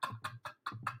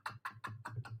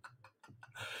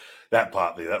 That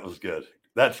popped me. That was good.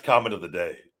 That's comment of the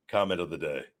day. Comment of the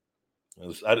day.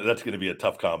 That's going to be a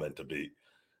tough comment to beat.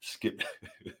 Skip.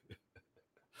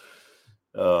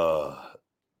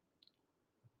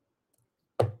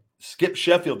 Skip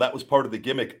Sheffield, that was part of the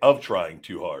gimmick of trying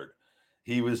too hard.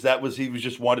 He was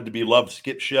just wanted to be loved.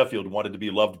 Skip Sheffield wanted to be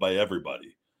loved by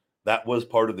everybody. That was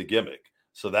part of the gimmick.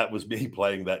 So that was me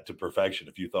playing that to perfection,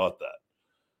 if you thought that.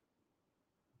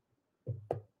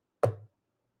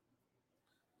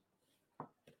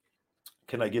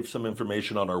 Can I give some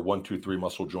information on our 1, 2, 3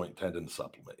 muscle joint tendon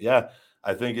supplement? Yeah,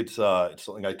 I think it's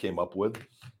something I came up with,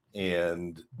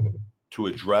 and to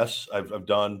address, I've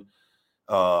done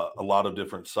a lot of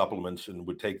different supplements, and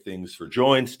would take things for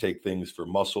joints, take things for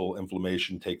muscle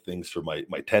inflammation, take things for my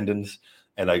tendons,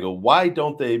 and I go, why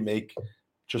don't they make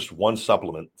just one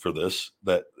supplement for this,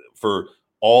 that for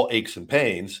all aches and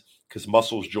pains? Because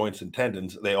muscles, joints, and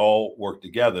tendons, they all work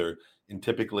together. And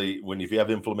typically, if you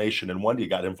have inflammation in one, you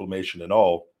got inflammation in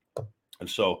all. And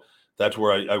so that's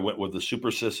where I went with the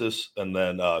Supercissus, and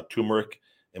then turmeric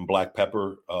and black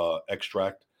pepper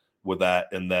extract with that,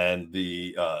 and then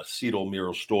the cetyl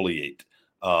myrostoleate,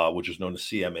 which is known as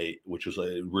CM8, which is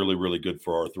really, really good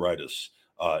for arthritis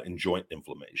and joint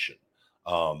inflammation.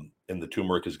 And the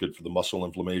turmeric is good for the muscle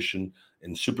inflammation,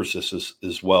 and Supercissus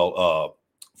as well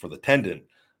for the tendon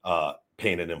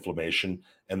pain and inflammation.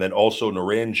 And then also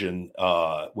Naranjan,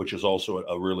 which is also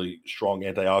a really strong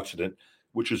antioxidant,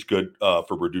 which is good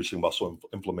for reducing muscle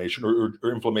inflammation or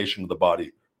inflammation of the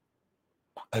body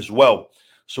as well.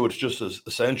 So it's just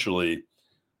essentially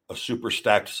a super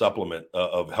stacked supplement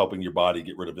of helping your body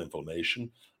get rid of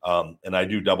inflammation. And I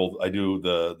do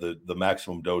the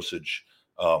maximum dosage,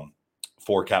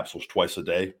 4 capsules twice a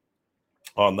day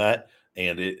on that.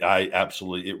 And it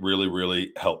really,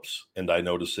 really helps. And I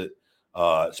notice it,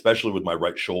 especially with my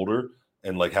right shoulder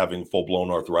and like having full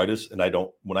blown arthritis. And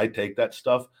when I take that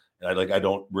stuff, and I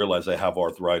don't realize I have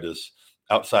arthritis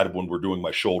outside of when we're doing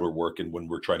my shoulder work and when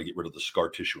we're trying to get rid of the scar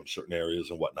tissue in certain areas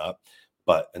and whatnot.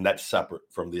 And that's separate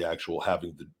from the actual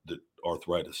having the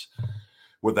arthritis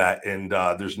with that. And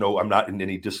I'm not in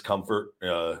any discomfort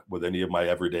with any of my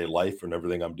everyday life and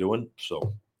everything I'm doing.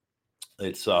 So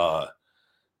it's, I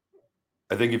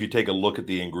think if you take a look at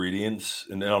the ingredients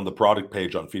and then on the product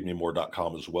page on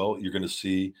feedmemore.com as well, you're going to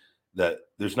see that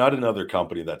there's not another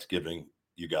company that's giving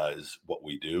you guys what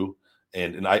we do.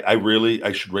 And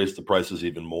I should raise the prices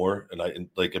even more. And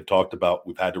like I've talked about,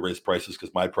 we've had to raise prices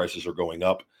because my prices are going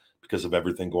up because of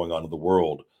everything going on in the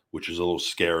world, which is a little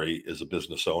scary as a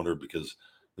business owner because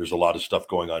there's a lot of stuff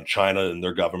going on. China and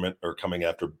their government are coming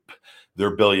after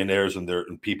their billionaires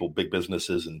and people, big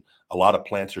businesses, and a lot of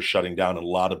plants are shutting down in a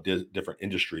lot of different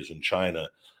industries in China,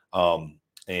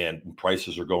 and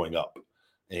prices are going up.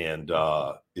 And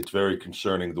it's very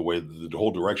concerning the way the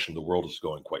whole direction the world is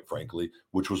going, quite frankly,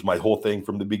 which was my whole thing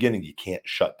from the beginning. You can't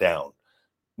shut down.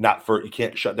 You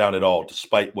can't shut down at all,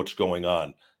 despite what's going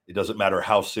on. It doesn't matter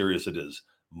how serious it is.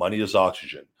 Money is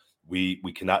oxygen. We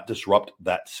cannot disrupt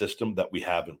that system that we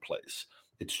have in place.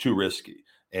 It's too risky.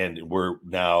 And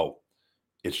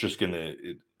it's just going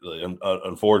to,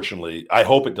 unfortunately, I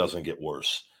hope it doesn't get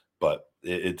worse, but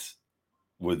it's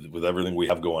with everything we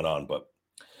have going on. But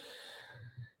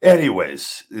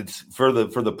anyways, it's for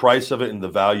the price of it and the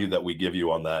value that we give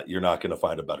you on that, you're not going to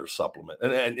find a better supplement.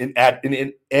 And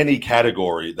in any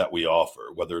category that we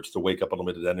offer, whether it's the Wake Up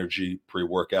Unlimited Energy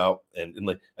pre-workout, and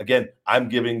like, again, I'm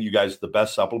giving you guys the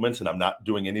best supplements, and I'm not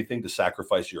doing anything to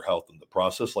sacrifice your health in the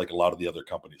process like a lot of the other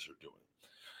companies are doing.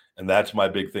 And that's my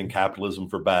big thing, capitalism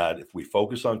for bad. If we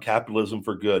focus on capitalism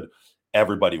for good,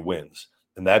 everybody wins.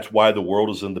 And that's why the world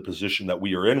is in the position that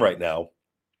we are in right now,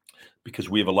 because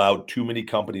we have allowed too many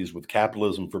companies with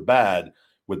capitalism for bad,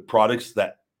 with products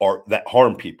that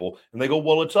harm people. And they go,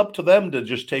 well, it's up to them to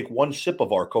just take one sip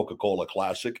of our Coca-Cola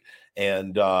Classic.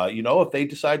 And, if they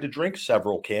decide to drink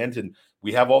several cans, and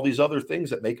we have all these other things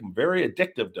that make them very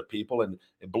addictive to people, and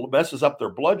it messes up their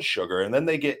blood sugar. And then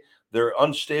they get their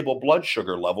unstable blood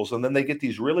sugar levels. And then they get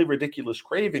these really ridiculous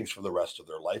cravings for the rest of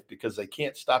their life because they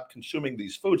can't stop consuming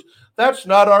these foods. That's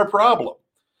not our problem,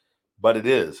 but it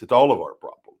is. It's all of our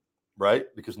problem, right?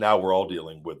 Because now we're all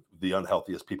dealing with the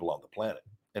unhealthiest people on the planet.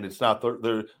 And it's not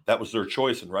that was their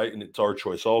choice, and right, and it's our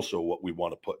choice also what we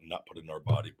want to put and not put in our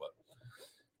body. But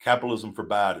capitalism for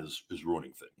bad is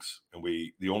ruining things, and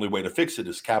the only way to fix it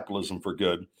is capitalism for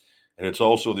good, and it's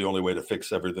also the only way to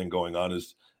fix everything going on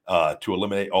is to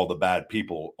eliminate all the bad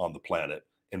people on the planet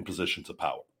in positions of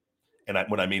power. And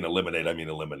when I mean eliminate, I mean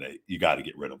eliminate. You got to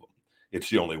get rid of them. It's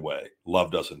the only way.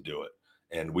 Love doesn't do it,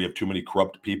 and we have too many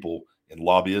corrupt people and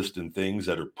lobbyists and things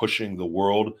that are pushing the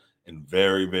world in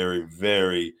very, very,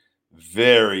 very,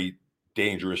 very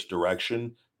dangerous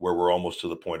direction where we're almost to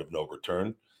the point of no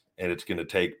return. And it's going to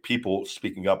take people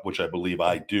speaking up, which I believe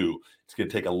I do. It's going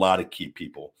to take a lot of key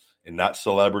people and not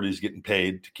celebrities getting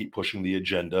paid to keep pushing the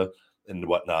agenda and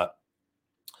whatnot.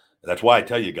 And that's why I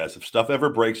tell you guys, if stuff ever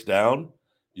breaks down,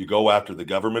 you go after the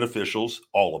government officials,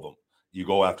 all of them. You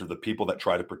go after the people that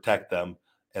try to protect them.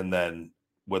 And then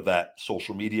with that,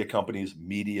 social media companies,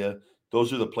 media,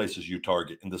 those are the places you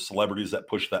target. And the celebrities that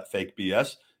push that fake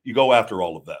BS, you go after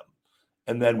all of them.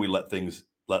 And then we let things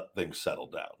settle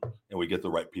down and we get the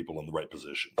right people in the right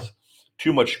positions.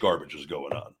 Too much garbage is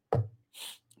going on.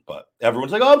 But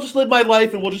everyone's like, oh, I'll just live my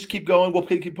life and we'll just keep going. We'll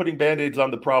keep putting Band-Aids on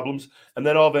the problems and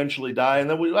then I'll eventually die. And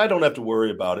then I don't have to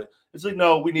worry about it. It's like,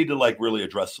 no, we need to really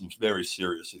address some very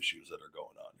serious issues that are going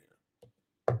on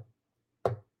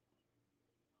here.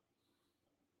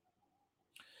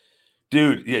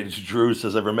 Dude, yeah, Drew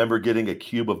says, I remember getting a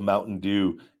cube of Mountain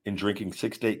Dew and drinking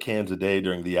 6 to 8 cans a day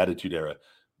during the Attitude Era.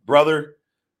 Brother,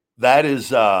 that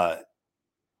is,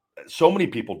 so many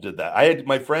people did that. I had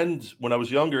my friends when I was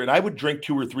younger, and I would drink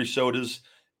 2 or 3 sodas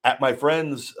at my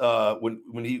friends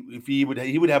when he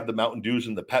would have the Mountain Dews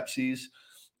and the Pepsis.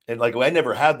 And I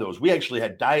never had those. We actually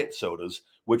had diet sodas,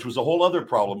 which was a whole other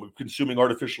problem of consuming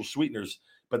artificial sweeteners.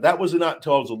 But that was not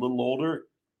until I was a little older.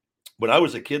 When I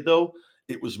was a kid, though,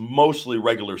 it was mostly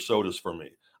regular sodas for me.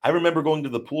 I remember going to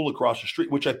the pool across the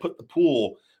street, which I put the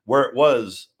pool where it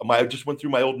was. I just went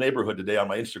through my old neighborhood today on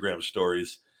my Instagram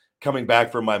stories, coming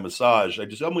back from my massage. I'm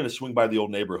going to swing by the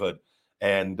old neighborhood.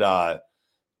 And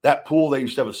that pool, they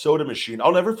used to have a soda machine.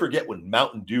 I'll never forget when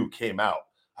Mountain Dew came out.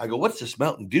 I go, what's this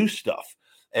Mountain Dew stuff?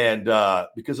 And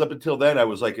because up until then, I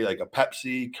was like a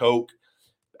Pepsi, Coke.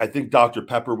 I think Dr.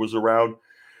 Pepper was around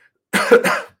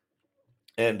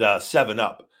and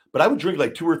 7-Up. But I would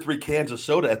drink 2 or 3 cans of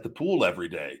soda at the pool every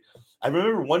day. I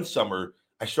remember one summer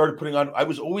I started putting on, I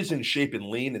was always in shape and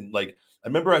lean. And I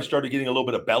remember I started getting a little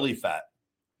bit of belly fat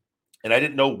and I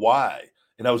didn't know why.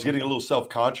 And I was getting a little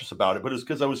self-conscious about it, but it's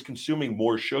because I was consuming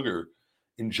more sugar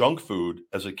in junk food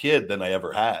as a kid than I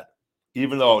ever had.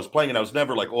 even though I was playing and I was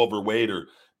never like overweight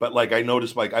but like I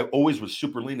noticed like I always was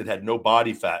super lean and had no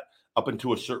body fat up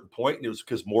until a certain point, and it was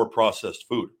because more processed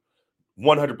food,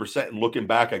 100%. And looking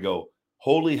back, I go,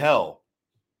 holy hell,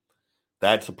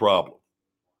 that's a problem.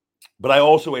 But I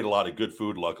also ate a lot of good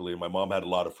food, luckily. And my mom had a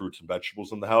lot of fruits and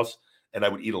vegetables in the house, and I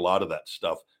would eat a lot of that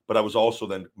stuff. But I was also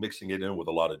then mixing it in with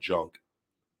a lot of junk.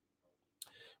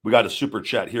 We got a super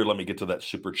chat here. Let me get to that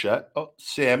super chat. Oh,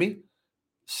 Sammy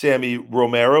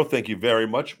Romero, thank you very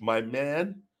much, my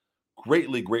man.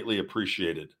 Greatly, greatly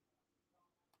appreciated.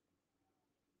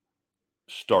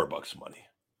 Starbucks money.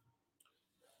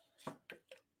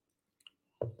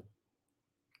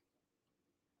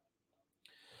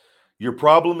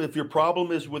 If your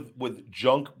problem is with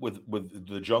junk, with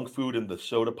the junk food and the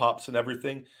soda pops and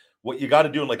everything, what you got to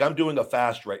do, and like I'm doing a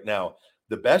fast right now,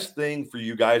 the best thing for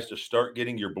you guys to start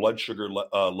getting your blood sugar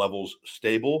levels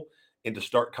stable and to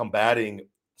start combating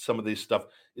some of these stuff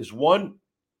is one,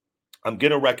 I'm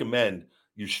going to recommend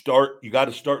you got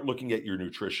to start looking at your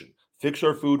nutrition. Fix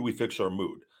our food, we fix our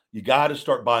mood. You got to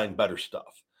start buying better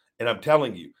stuff. And I'm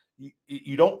telling you,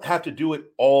 you don't have to do it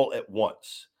all at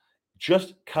once.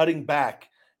 Just cutting back,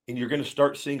 and you're going to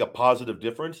start seeing a positive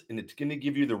difference, and it's going to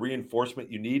give you the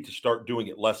reinforcement you need to start doing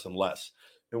it less and less.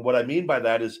 And what I mean by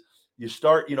that is you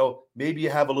start, maybe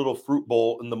you have a little fruit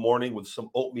bowl in the morning with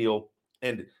some oatmeal,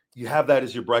 and you have that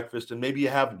as your breakfast, and maybe you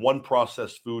have one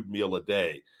processed food meal a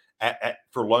day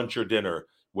for lunch or dinner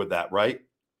with that, right?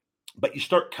 But you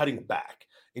start cutting back,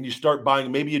 and you start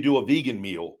buying, maybe you do a vegan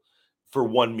meal for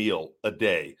one meal a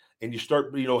day, and you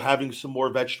start having some more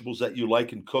vegetables that you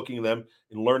like and cooking them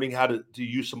and learning how to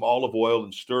use some olive oil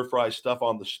and stir fry stuff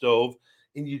on the stove,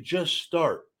 and you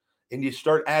start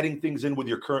adding things in with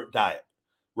your current diet,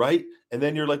 right? And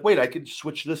then you're like, wait, I could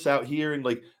switch this out here, and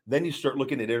like then you start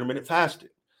looking at intermittent fasting.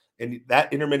 And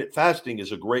that intermittent fasting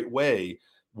is a great way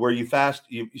where you fast,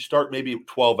 you start maybe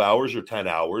 12 hours or 10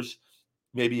 hours,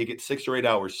 maybe you get 6 or 8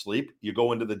 hours sleep, you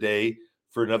go into the day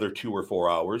for another 2 or 4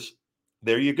 hours.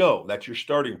 There you go. That's your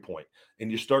starting point.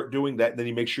 And you start doing that, and then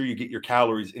you make sure you get your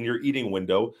calories in your eating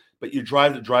window, but you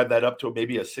drive that up to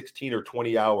maybe a 16 or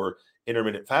 20 hour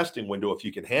intermittent fasting window if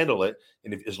you can handle it.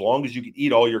 And as long as you can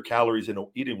eat all your calories in an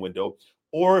eating window,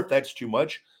 or if that's too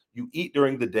much, you eat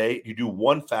during the day, you do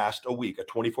one fast a week, a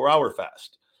 24-hour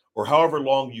fast, or however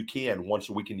long you can once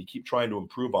a week, and you keep trying to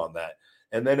improve on that.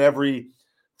 And then every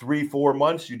 3-4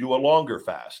 months, you do a longer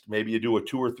fast. Maybe you do a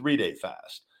 2 or 3 day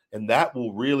fast. And that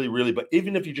will really, really, but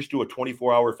even if you just do a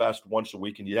 24-hour fast once a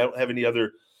week and you don't have any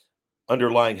other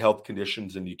underlying health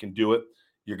conditions and you can do it,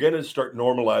 you're going to start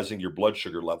normalizing your blood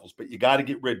sugar levels. But you got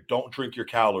to don't drink your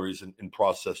calories in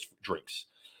processed drinks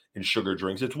and sugar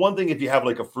drinks. It's one thing if you have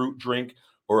like a fruit drink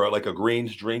or like a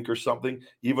greens drink or something,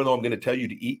 even though I'm going to tell you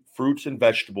to eat fruits and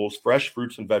vegetables, fresh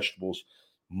fruits and vegetables,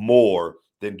 more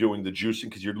than doing the juicing,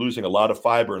 because you're losing a lot of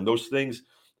fiber. And those things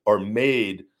are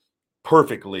made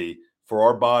perfectly for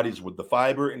our bodies with the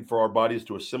fiber, and for our bodies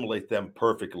to assimilate them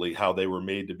perfectly how they were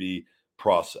made to be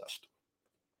processed.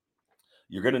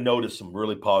 You're going to notice some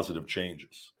really positive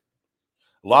changes.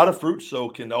 A lot of fruits, so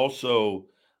can also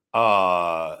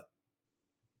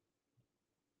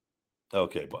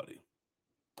okay, buddy,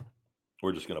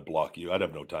 we're just going to block you. I'd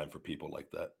have no time for people like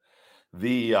that.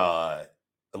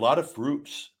 A lot of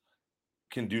fruits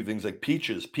can do things like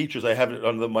peaches. I have it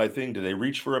under my thing today.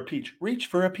 Reach for a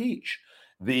peach.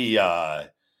 The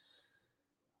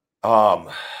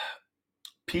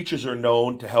peaches are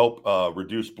known to help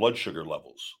reduce blood sugar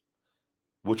levels,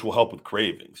 which will help with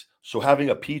cravings. So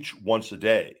having a peach once a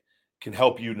day can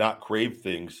help you not crave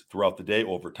things throughout the day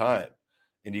over time.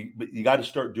 And you got to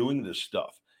start doing this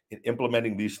stuff and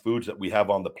implementing these foods that we have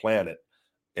on the planet,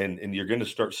 and you're going to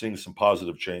start seeing some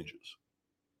positive changes.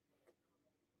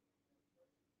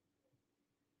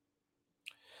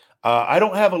 I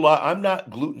don't have a lot. I'm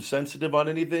not gluten sensitive on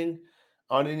any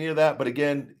of that. But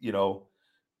again,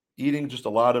 eating just a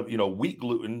lot of wheat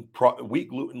gluten,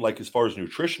 like as far as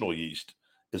nutritional yeast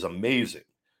is amazing,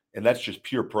 and that's just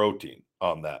pure protein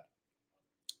on that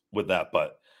with that.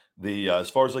 But the as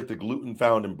far as like the gluten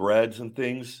found in breads and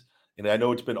things, and I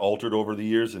know it's been altered over the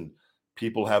years, and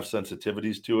people have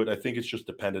sensitivities to it. I think it's just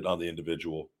dependent on the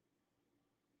individual.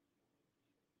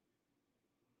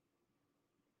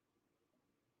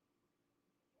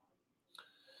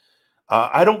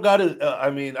 I don't got to. I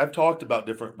mean, I've talked about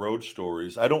different road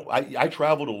stories. I don't. I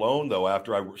traveled alone though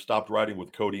after I stopped riding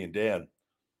with Cody and Dan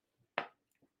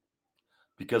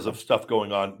because of stuff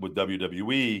going on with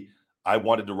WWE. I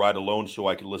wanted to ride alone so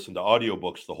I could listen to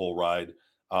audiobooks the whole ride.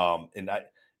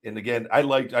 And again, I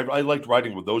liked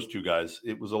riding with those two guys.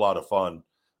 It was a lot of fun,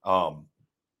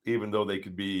 even though they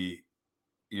could be,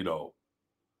 you know,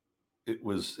 it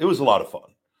was a lot of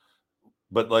fun.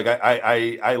 But like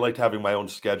I liked having my own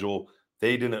schedule.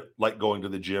 They didn't like going to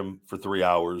the gym for 3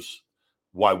 hours.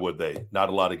 Why would they? Not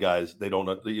a lot of guys. They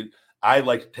don't. I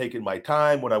liked taking my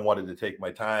time when I wanted to take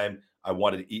my time. I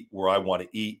wanted to eat where I want to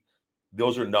eat.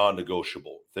 Those are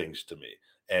non-negotiable things to me.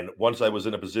 And once I was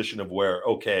in a position of where,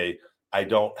 okay, I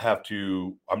don't have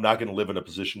to, I'm not going to live in a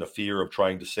position of fear of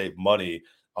trying to save money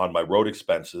on my road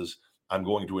expenses. I'm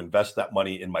going to invest that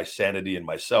money in my sanity and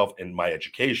myself and my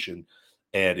education.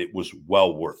 And it was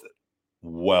well worth it.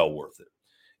 Well worth it.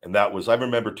 And that was, I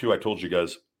remember too, I told you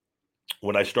guys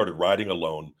when I started riding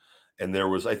alone, and there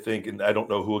was, I think, and I don't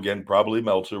know who again, probably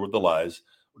Meltzer with the lies.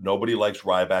 Nobody likes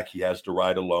Ryback. He has to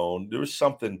ride alone. There was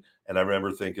something, and I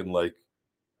remember thinking, like,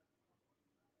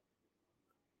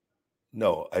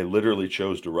 no, I literally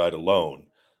chose to ride alone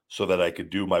so that I could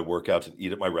do my workouts and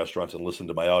eat at my restaurants and listen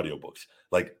to my audiobooks.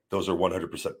 Like, those are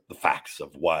 100% the facts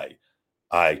of why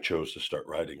I chose to start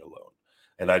riding alone.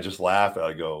 And I just laugh and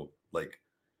I go, like,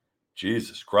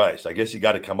 Jesus Christ, I guess you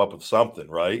got to come up with something,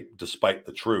 right? Despite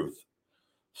the truth.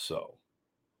 So,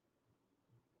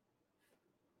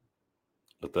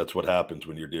 but that's what happens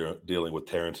when you're dealing with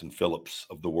Terrence and Phillips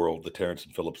of the world, the Terrence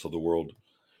and Phillips of the world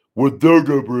with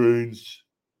Doga brains.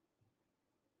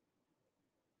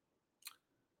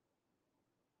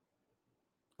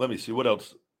 Let me see what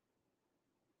else.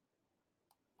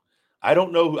 I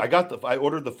don't know. I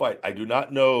ordered the fight. I do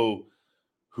not know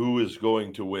who is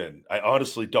going to win. I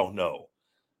honestly don't know.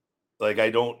 Like,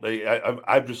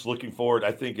 I'm just looking forward.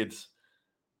 I think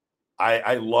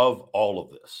I love all of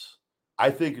this.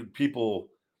 I think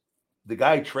the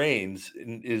guy trains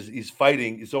and he's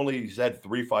fighting. He's had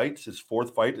 3 fights. His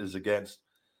 4th fight is against,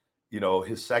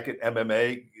 his second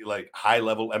MMA, like high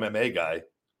level MMA guy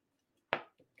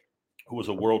who was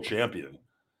a world champion.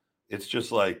 It's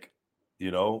just like,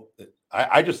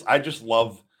 I just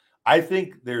love, I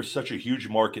think there's such a huge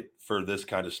market for this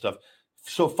kind of stuff.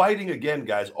 So fighting again,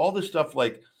 guys, all this stuff,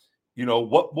 like,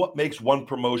 what makes one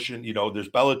promotion, there's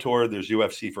Bellator, there's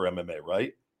UFC for MMA,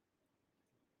 right?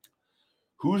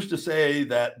 Who's to say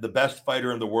that the best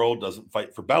fighter in the world doesn't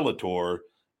fight for Bellator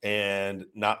and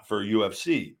not for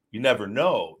UFC? You never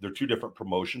know. They're 2 different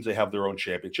promotions. They have their own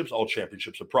championships. All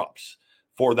championships are props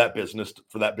for that business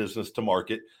to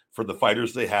market, for the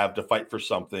fighters they have to fight for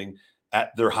something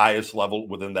at their highest level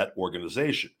within that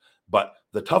organization. But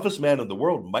the toughest man in the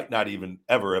world might not even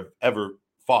have ever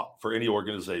fought for any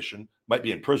organization, might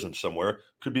be in prison somewhere,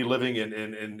 could be living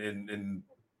in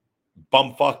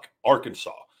bumfuck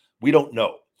Arkansas. We don't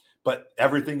know. But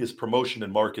everything is promotion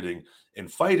and marketing,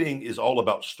 and fighting is all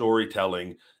about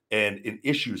storytelling and in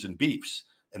issues and beefs.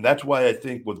 And that's why I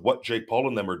think with what Jake Paul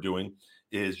and them are doing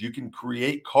is you can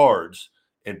create cards,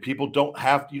 and you don't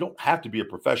have to be a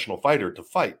professional fighter to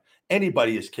fight.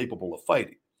 Anybody is capable of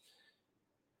fighting,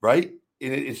 right?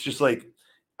 And it's just like,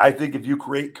 I think if you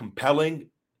create compelling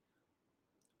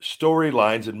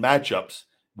storylines and matchups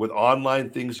with online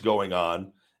things going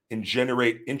on and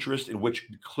generate interest, in which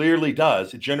it clearly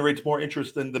does, it generates more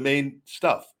interest than the main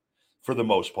stuff for the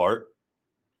most part,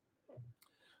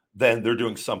 then they're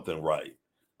doing something right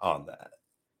on that.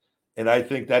 And I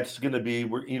think that's going to be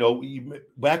where,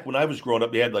 back when I was growing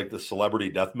up, they had like the celebrity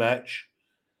death match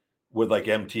with like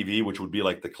MTV, which would be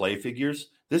like the clay figures.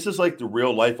 This is like the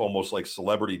real life, almost like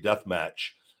celebrity death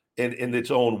match in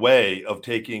its own way of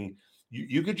taking,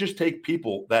 you could just take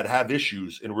people that have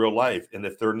issues in real life. And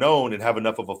if they're known and have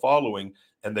enough of a following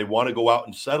and they want to go out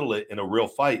and settle it in a real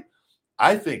fight,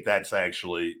 I think that's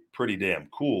actually pretty damn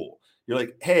cool. You're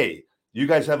like, hey, you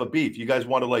guys have a beef. You guys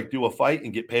want to like do a fight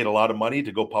and get paid a lot of money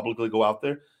to go publicly go out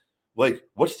there. Like,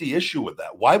 what's the issue with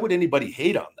that? Why would anybody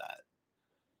hate on that?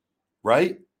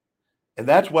 Right? And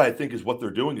that's why I think is what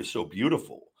they're doing is so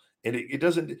beautiful. And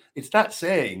it's not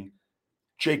saying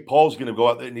Jake Paul's going to go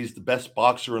out there and he's the best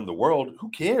boxer in the world. Who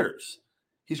cares?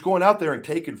 He's going out there and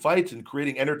taking fights and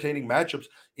creating entertaining matchups.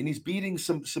 And he's beating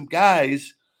some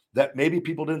guys that maybe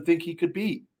people didn't think he could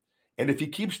beat. And if he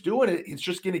keeps doing it, he's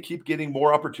just going to keep getting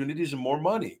more opportunities and more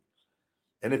money.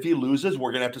 And if he loses,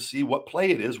 we're going to have to see what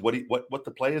play it is, what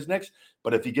the play is next.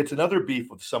 But if he gets another beef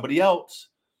with somebody else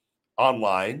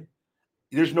online,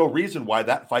 there's no reason why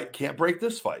that fight can't break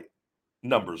this fight,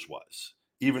 numbers-wise,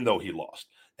 even though he lost.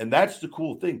 And that's the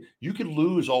cool thing. You can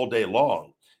lose all day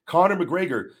long. Conor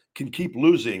McGregor can keep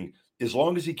losing as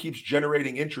long as he keeps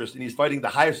generating interest and he's fighting the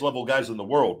highest level guys in the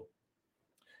world.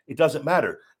 It doesn't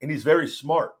matter. And he's very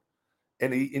smart.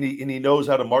 And he knows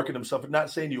how to market himself. I'm not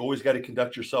saying you always got to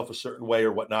conduct yourself a certain way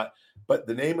or whatnot, but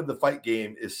the name of the fight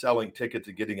game is selling tickets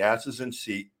and getting asses in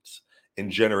seats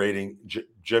and generating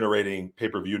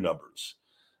pay-per-view numbers.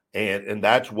 And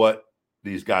that's what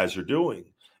these guys are doing.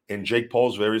 And Jake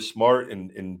Paul's very smart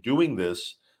in doing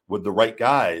this with the right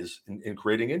guys in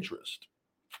creating interest.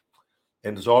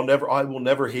 And so I will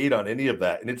never hate on any of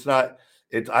that. And it's not,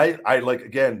 I like,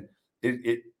 again,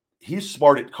 he's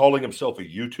smart at calling himself a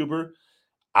YouTuber.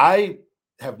 I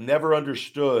have never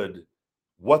understood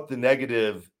what the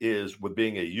negative is with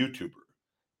being a YouTuber.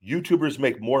 YouTubers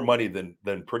make more money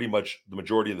than pretty much the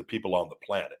majority of the people on the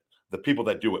planet, the people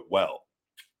that do it well,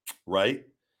 right?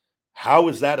 How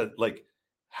is that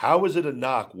how is it a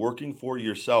knock working for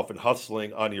yourself and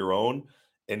hustling on your own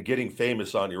and getting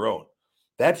famous on your own?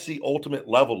 That's the ultimate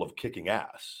level of kicking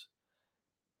ass.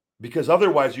 Because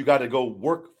otherwise you got to go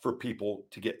work for people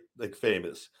to get like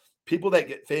famous. People that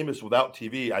get famous without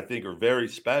TV, I think, are very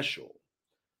special.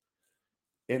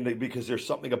 And because there's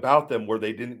something about them where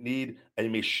they didn't need a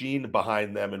machine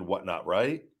behind them and whatnot,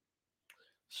 right?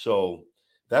 So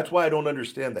that's why I don't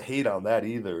understand the hate on that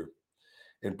either.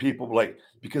 And people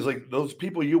because like those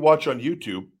people you watch on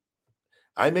YouTube,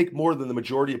 I make more than the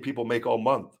majority of people make all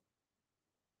month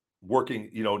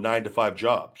working, 9 to 5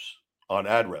 jobs on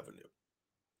ad revenue,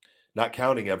 not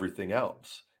counting everything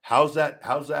else. How's that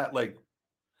like?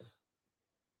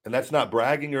 And that's not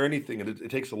bragging or anything.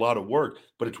 It takes a lot of work,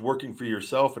 but it's working for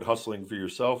yourself and hustling for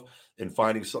yourself and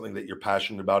finding something that you're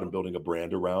passionate about and building a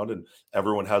brand around. And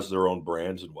everyone has their own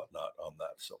brands and whatnot on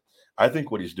that. So I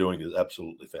think what he's doing is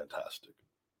absolutely fantastic.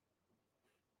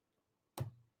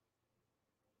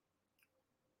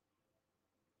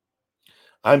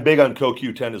 I'm big on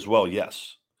CoQ10 as well.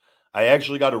 Yes. I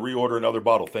actually got to reorder another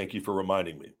bottle. Thank you for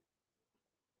reminding me.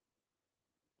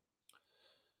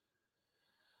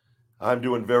 I'm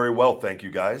doing very well. Thank you,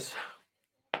 guys.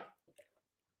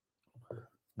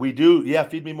 We do. Yeah.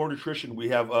 Feed Me More Nutrition. We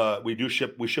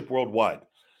ship worldwide.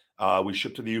 We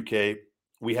ship to the UK.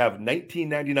 We have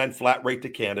 $19.99 flat rate to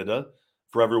Canada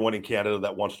for everyone in Canada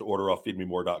that wants to order off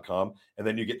feedmemore.com. And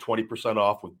then you get 20%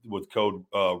 off with code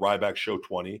Ryback Show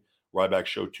 20, Ryback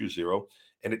Show 20.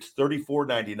 And it's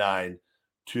 $34.99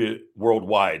 to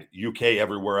worldwide, UK,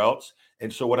 everywhere else.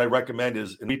 And so what I recommend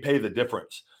is, and we pay the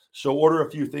difference. So order a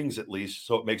few things at least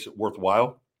so it makes it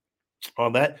worthwhile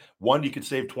on that. One, you can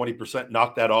save 20%,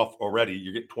 knock that off already.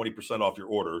 You're getting 20% off your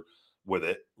order with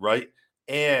it, right?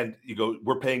 And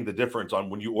we're paying the difference on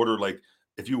when you order, like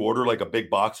if you order like a big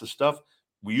box of stuff,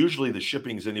 we usually the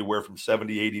shipping's anywhere from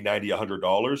 70, 80, 90,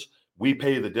 $100. We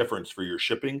pay the difference for your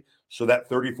shipping. So that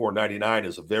 $34.99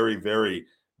 is a very, very,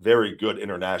 very good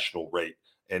international rate.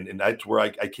 And that's where I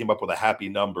came up with a happy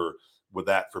number with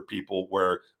that for people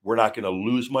where we're not going to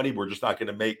lose money. We're just not going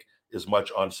to make as much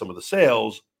on some of the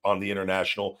sales on the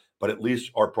international, but at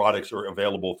least our products are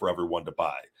available for everyone to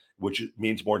buy, which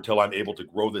means more until I'm able to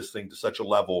grow this thing to such a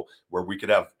level where we could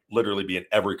have literally be in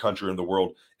every country in the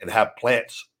world and have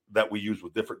plants that we use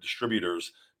with different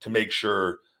distributors to make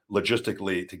sure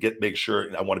logistically make sure,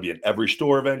 and I want to be in every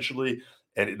store eventually.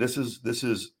 And this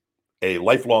is a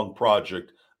lifelong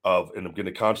project and I'm going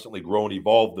to constantly grow and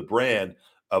evolve the brand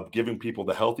of giving people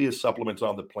the healthiest supplements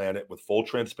on the planet with full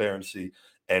transparency.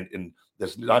 And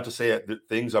that's not to say that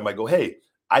things I might go, hey,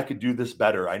 I could do this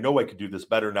better. I know I could do this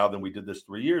better now than we did this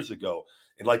 3 years ago.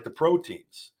 And like the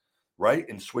proteins, right?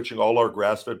 And switching all our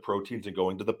grass-fed proteins and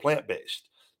going to the plant-based,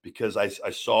 because I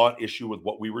saw an issue with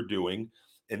what we were doing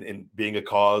and being a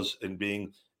cause and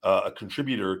being a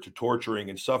contributor to torturing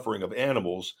and suffering of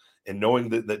animals, and knowing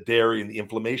that dairy and the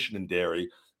inflammation in dairy,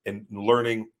 and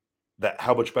learning that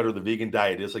how much better the vegan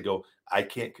diet is. I go, I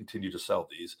can't continue to sell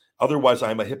these. Otherwise,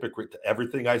 I'm a hypocrite to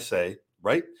everything I say,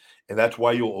 right? And that's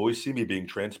why you'll always see me being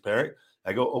transparent.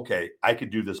 I go, okay, I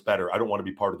could do this better. I don't want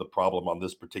to be part of the problem on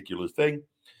this particular thing.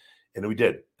 And we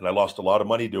did. And I lost a lot of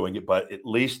money doing it, but at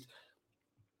least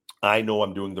I know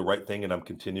I'm doing the right thing and I'm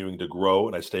continuing to grow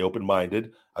and I stay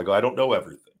open-minded. I go, I don't know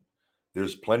everything.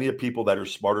 There's plenty of people that are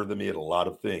smarter than me at a lot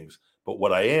of things. But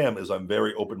what I am is I'm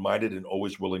very open-minded and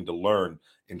always willing to learn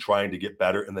and trying to get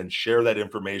better and then share that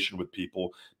information with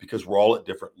people, because we're all at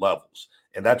different levels.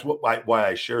 And that's why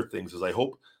I share things, is I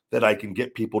hope that I can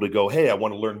get people to go, hey, I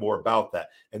want to learn more about that.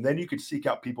 And then you could seek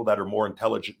out people that are more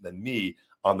intelligent than me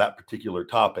on that particular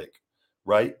topic,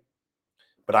 right?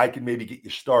 But I can maybe get you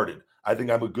started. I think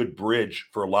I'm a good bridge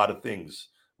for a lot of things,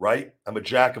 right? I'm a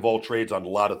jack of all trades on a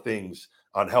lot of things,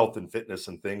 on health and fitness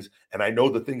and things. And I know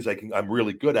the things I'm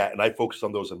really good at, and I focus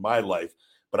on those in my life,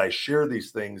 but I share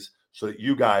these things so that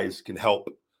you guys can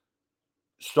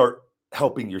start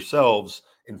helping yourselves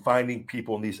and finding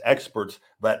people and these experts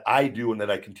that I do and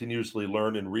that I continuously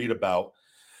learn and read about.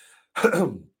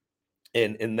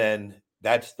 and then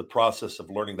that's the process of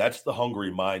learning. That's the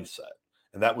hungry mindset.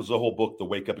 And that was the whole book, The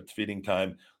Wake Up It's Feeding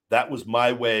Time. That was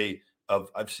my way of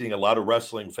seeing a lot of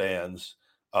wrestling fans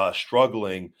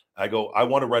struggling, I go, I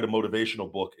want to write a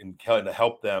motivational book and kind of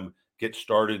help them get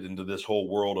started into this whole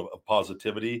world of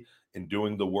positivity and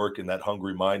doing the work and that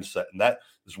hungry mindset. And that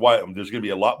is why there's going to be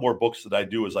a lot more books that I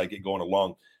do as I get going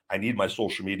along. I need my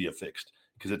social media fixed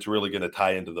because it's really going to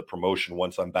tie into the promotion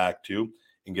once I'm back too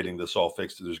and getting this all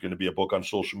fixed. There's going to be a book on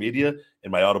social media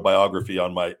and my autobiography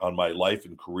on my life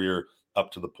and career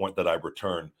up to the point that I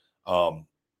return. And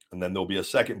then there'll be a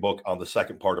second book on the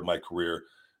second part of my career,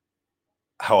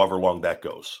 however long that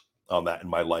goes on that in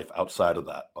my life outside of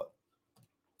that. But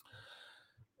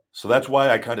so that's why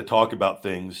I kind of talk about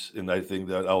things. And I think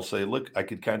that I'll say, look, I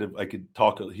could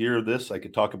talk here, this, I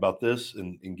could talk about this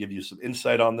and give you some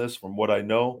insight on this from what I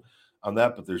know on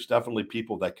that. But there's definitely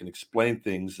people that can explain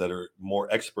things that are more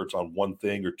experts on one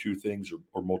thing or two things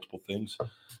or multiple things.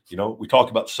 You know, we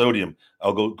talk about sodium.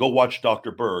 I'll go watch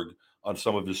Dr. Berg on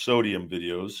some of his sodium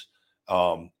videos.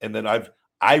 And then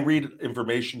I read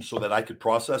information so that I could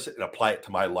process it and apply it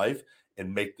to my life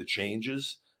and make the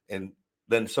changes. And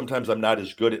then sometimes I'm not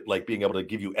as good at like being able to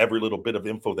give you every little bit of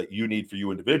info that you need for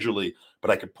you individually, but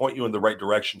I could point you in the right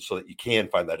direction so that you can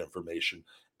find that information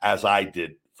as I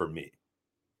did for me.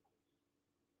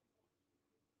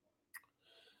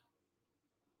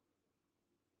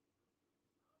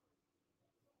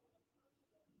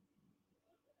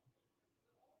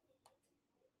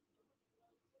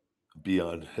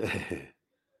 Beyond.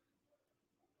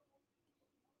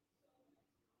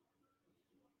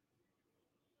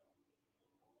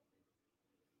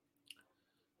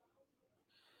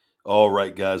 All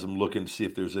right, guys, I'm looking to see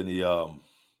if there's any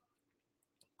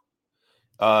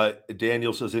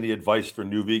Daniel says, any advice for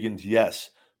new vegans?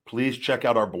 Yes. Please check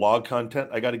out our blog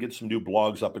content. I got to get some new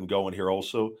blogs up and going here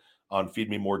also on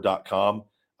feedmemore.com.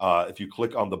 If you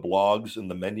click on the blogs in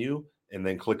the menu and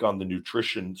then click on the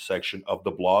nutrition section of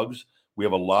the blogs, we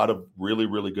have a lot of really,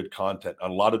 really good content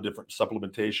on a lot of different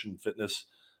supplementation, fitness,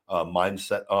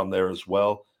 mindset on there as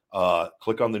well.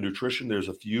 Click on the nutrition. There's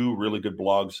a few really good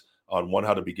blogs on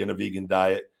how to begin a vegan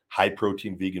diet, high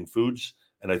protein vegan foods.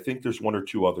 And I think there's one or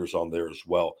two others on there as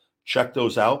well. Check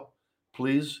those out,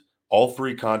 please. All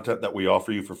free content that we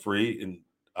offer you for free. And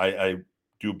I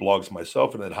do blogs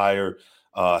myself and then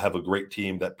have a great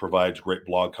team that provides great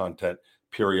blog content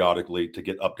periodically to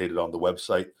get updated on the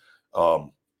website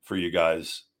for you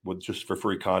guys with just for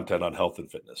free content on health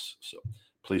and fitness. So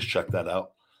please check that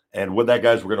out. And with that,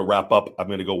 guys, we're going to wrap up. I'm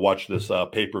going to go watch this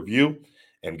pay-per-view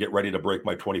and get ready to break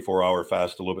my 24-hour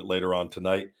fast a little bit later on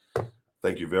tonight.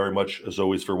 Thank you very much, as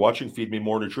always, for watching. Feed Me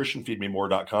More Nutrition,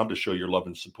 feedmemore.com to show your love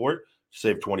and support.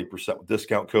 Save 20% with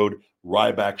discount code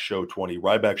Ryback Show 20,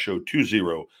 Ryback Show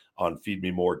 20 on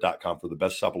feedmemore.com for the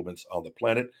best supplements on the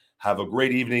planet. Have a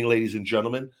great evening, ladies and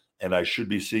gentlemen, and I should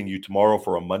be seeing you tomorrow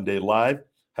for a Monday Live.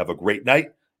 Have a great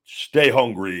night. Stay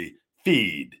hungry.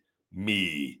 Feed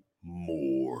me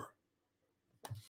more.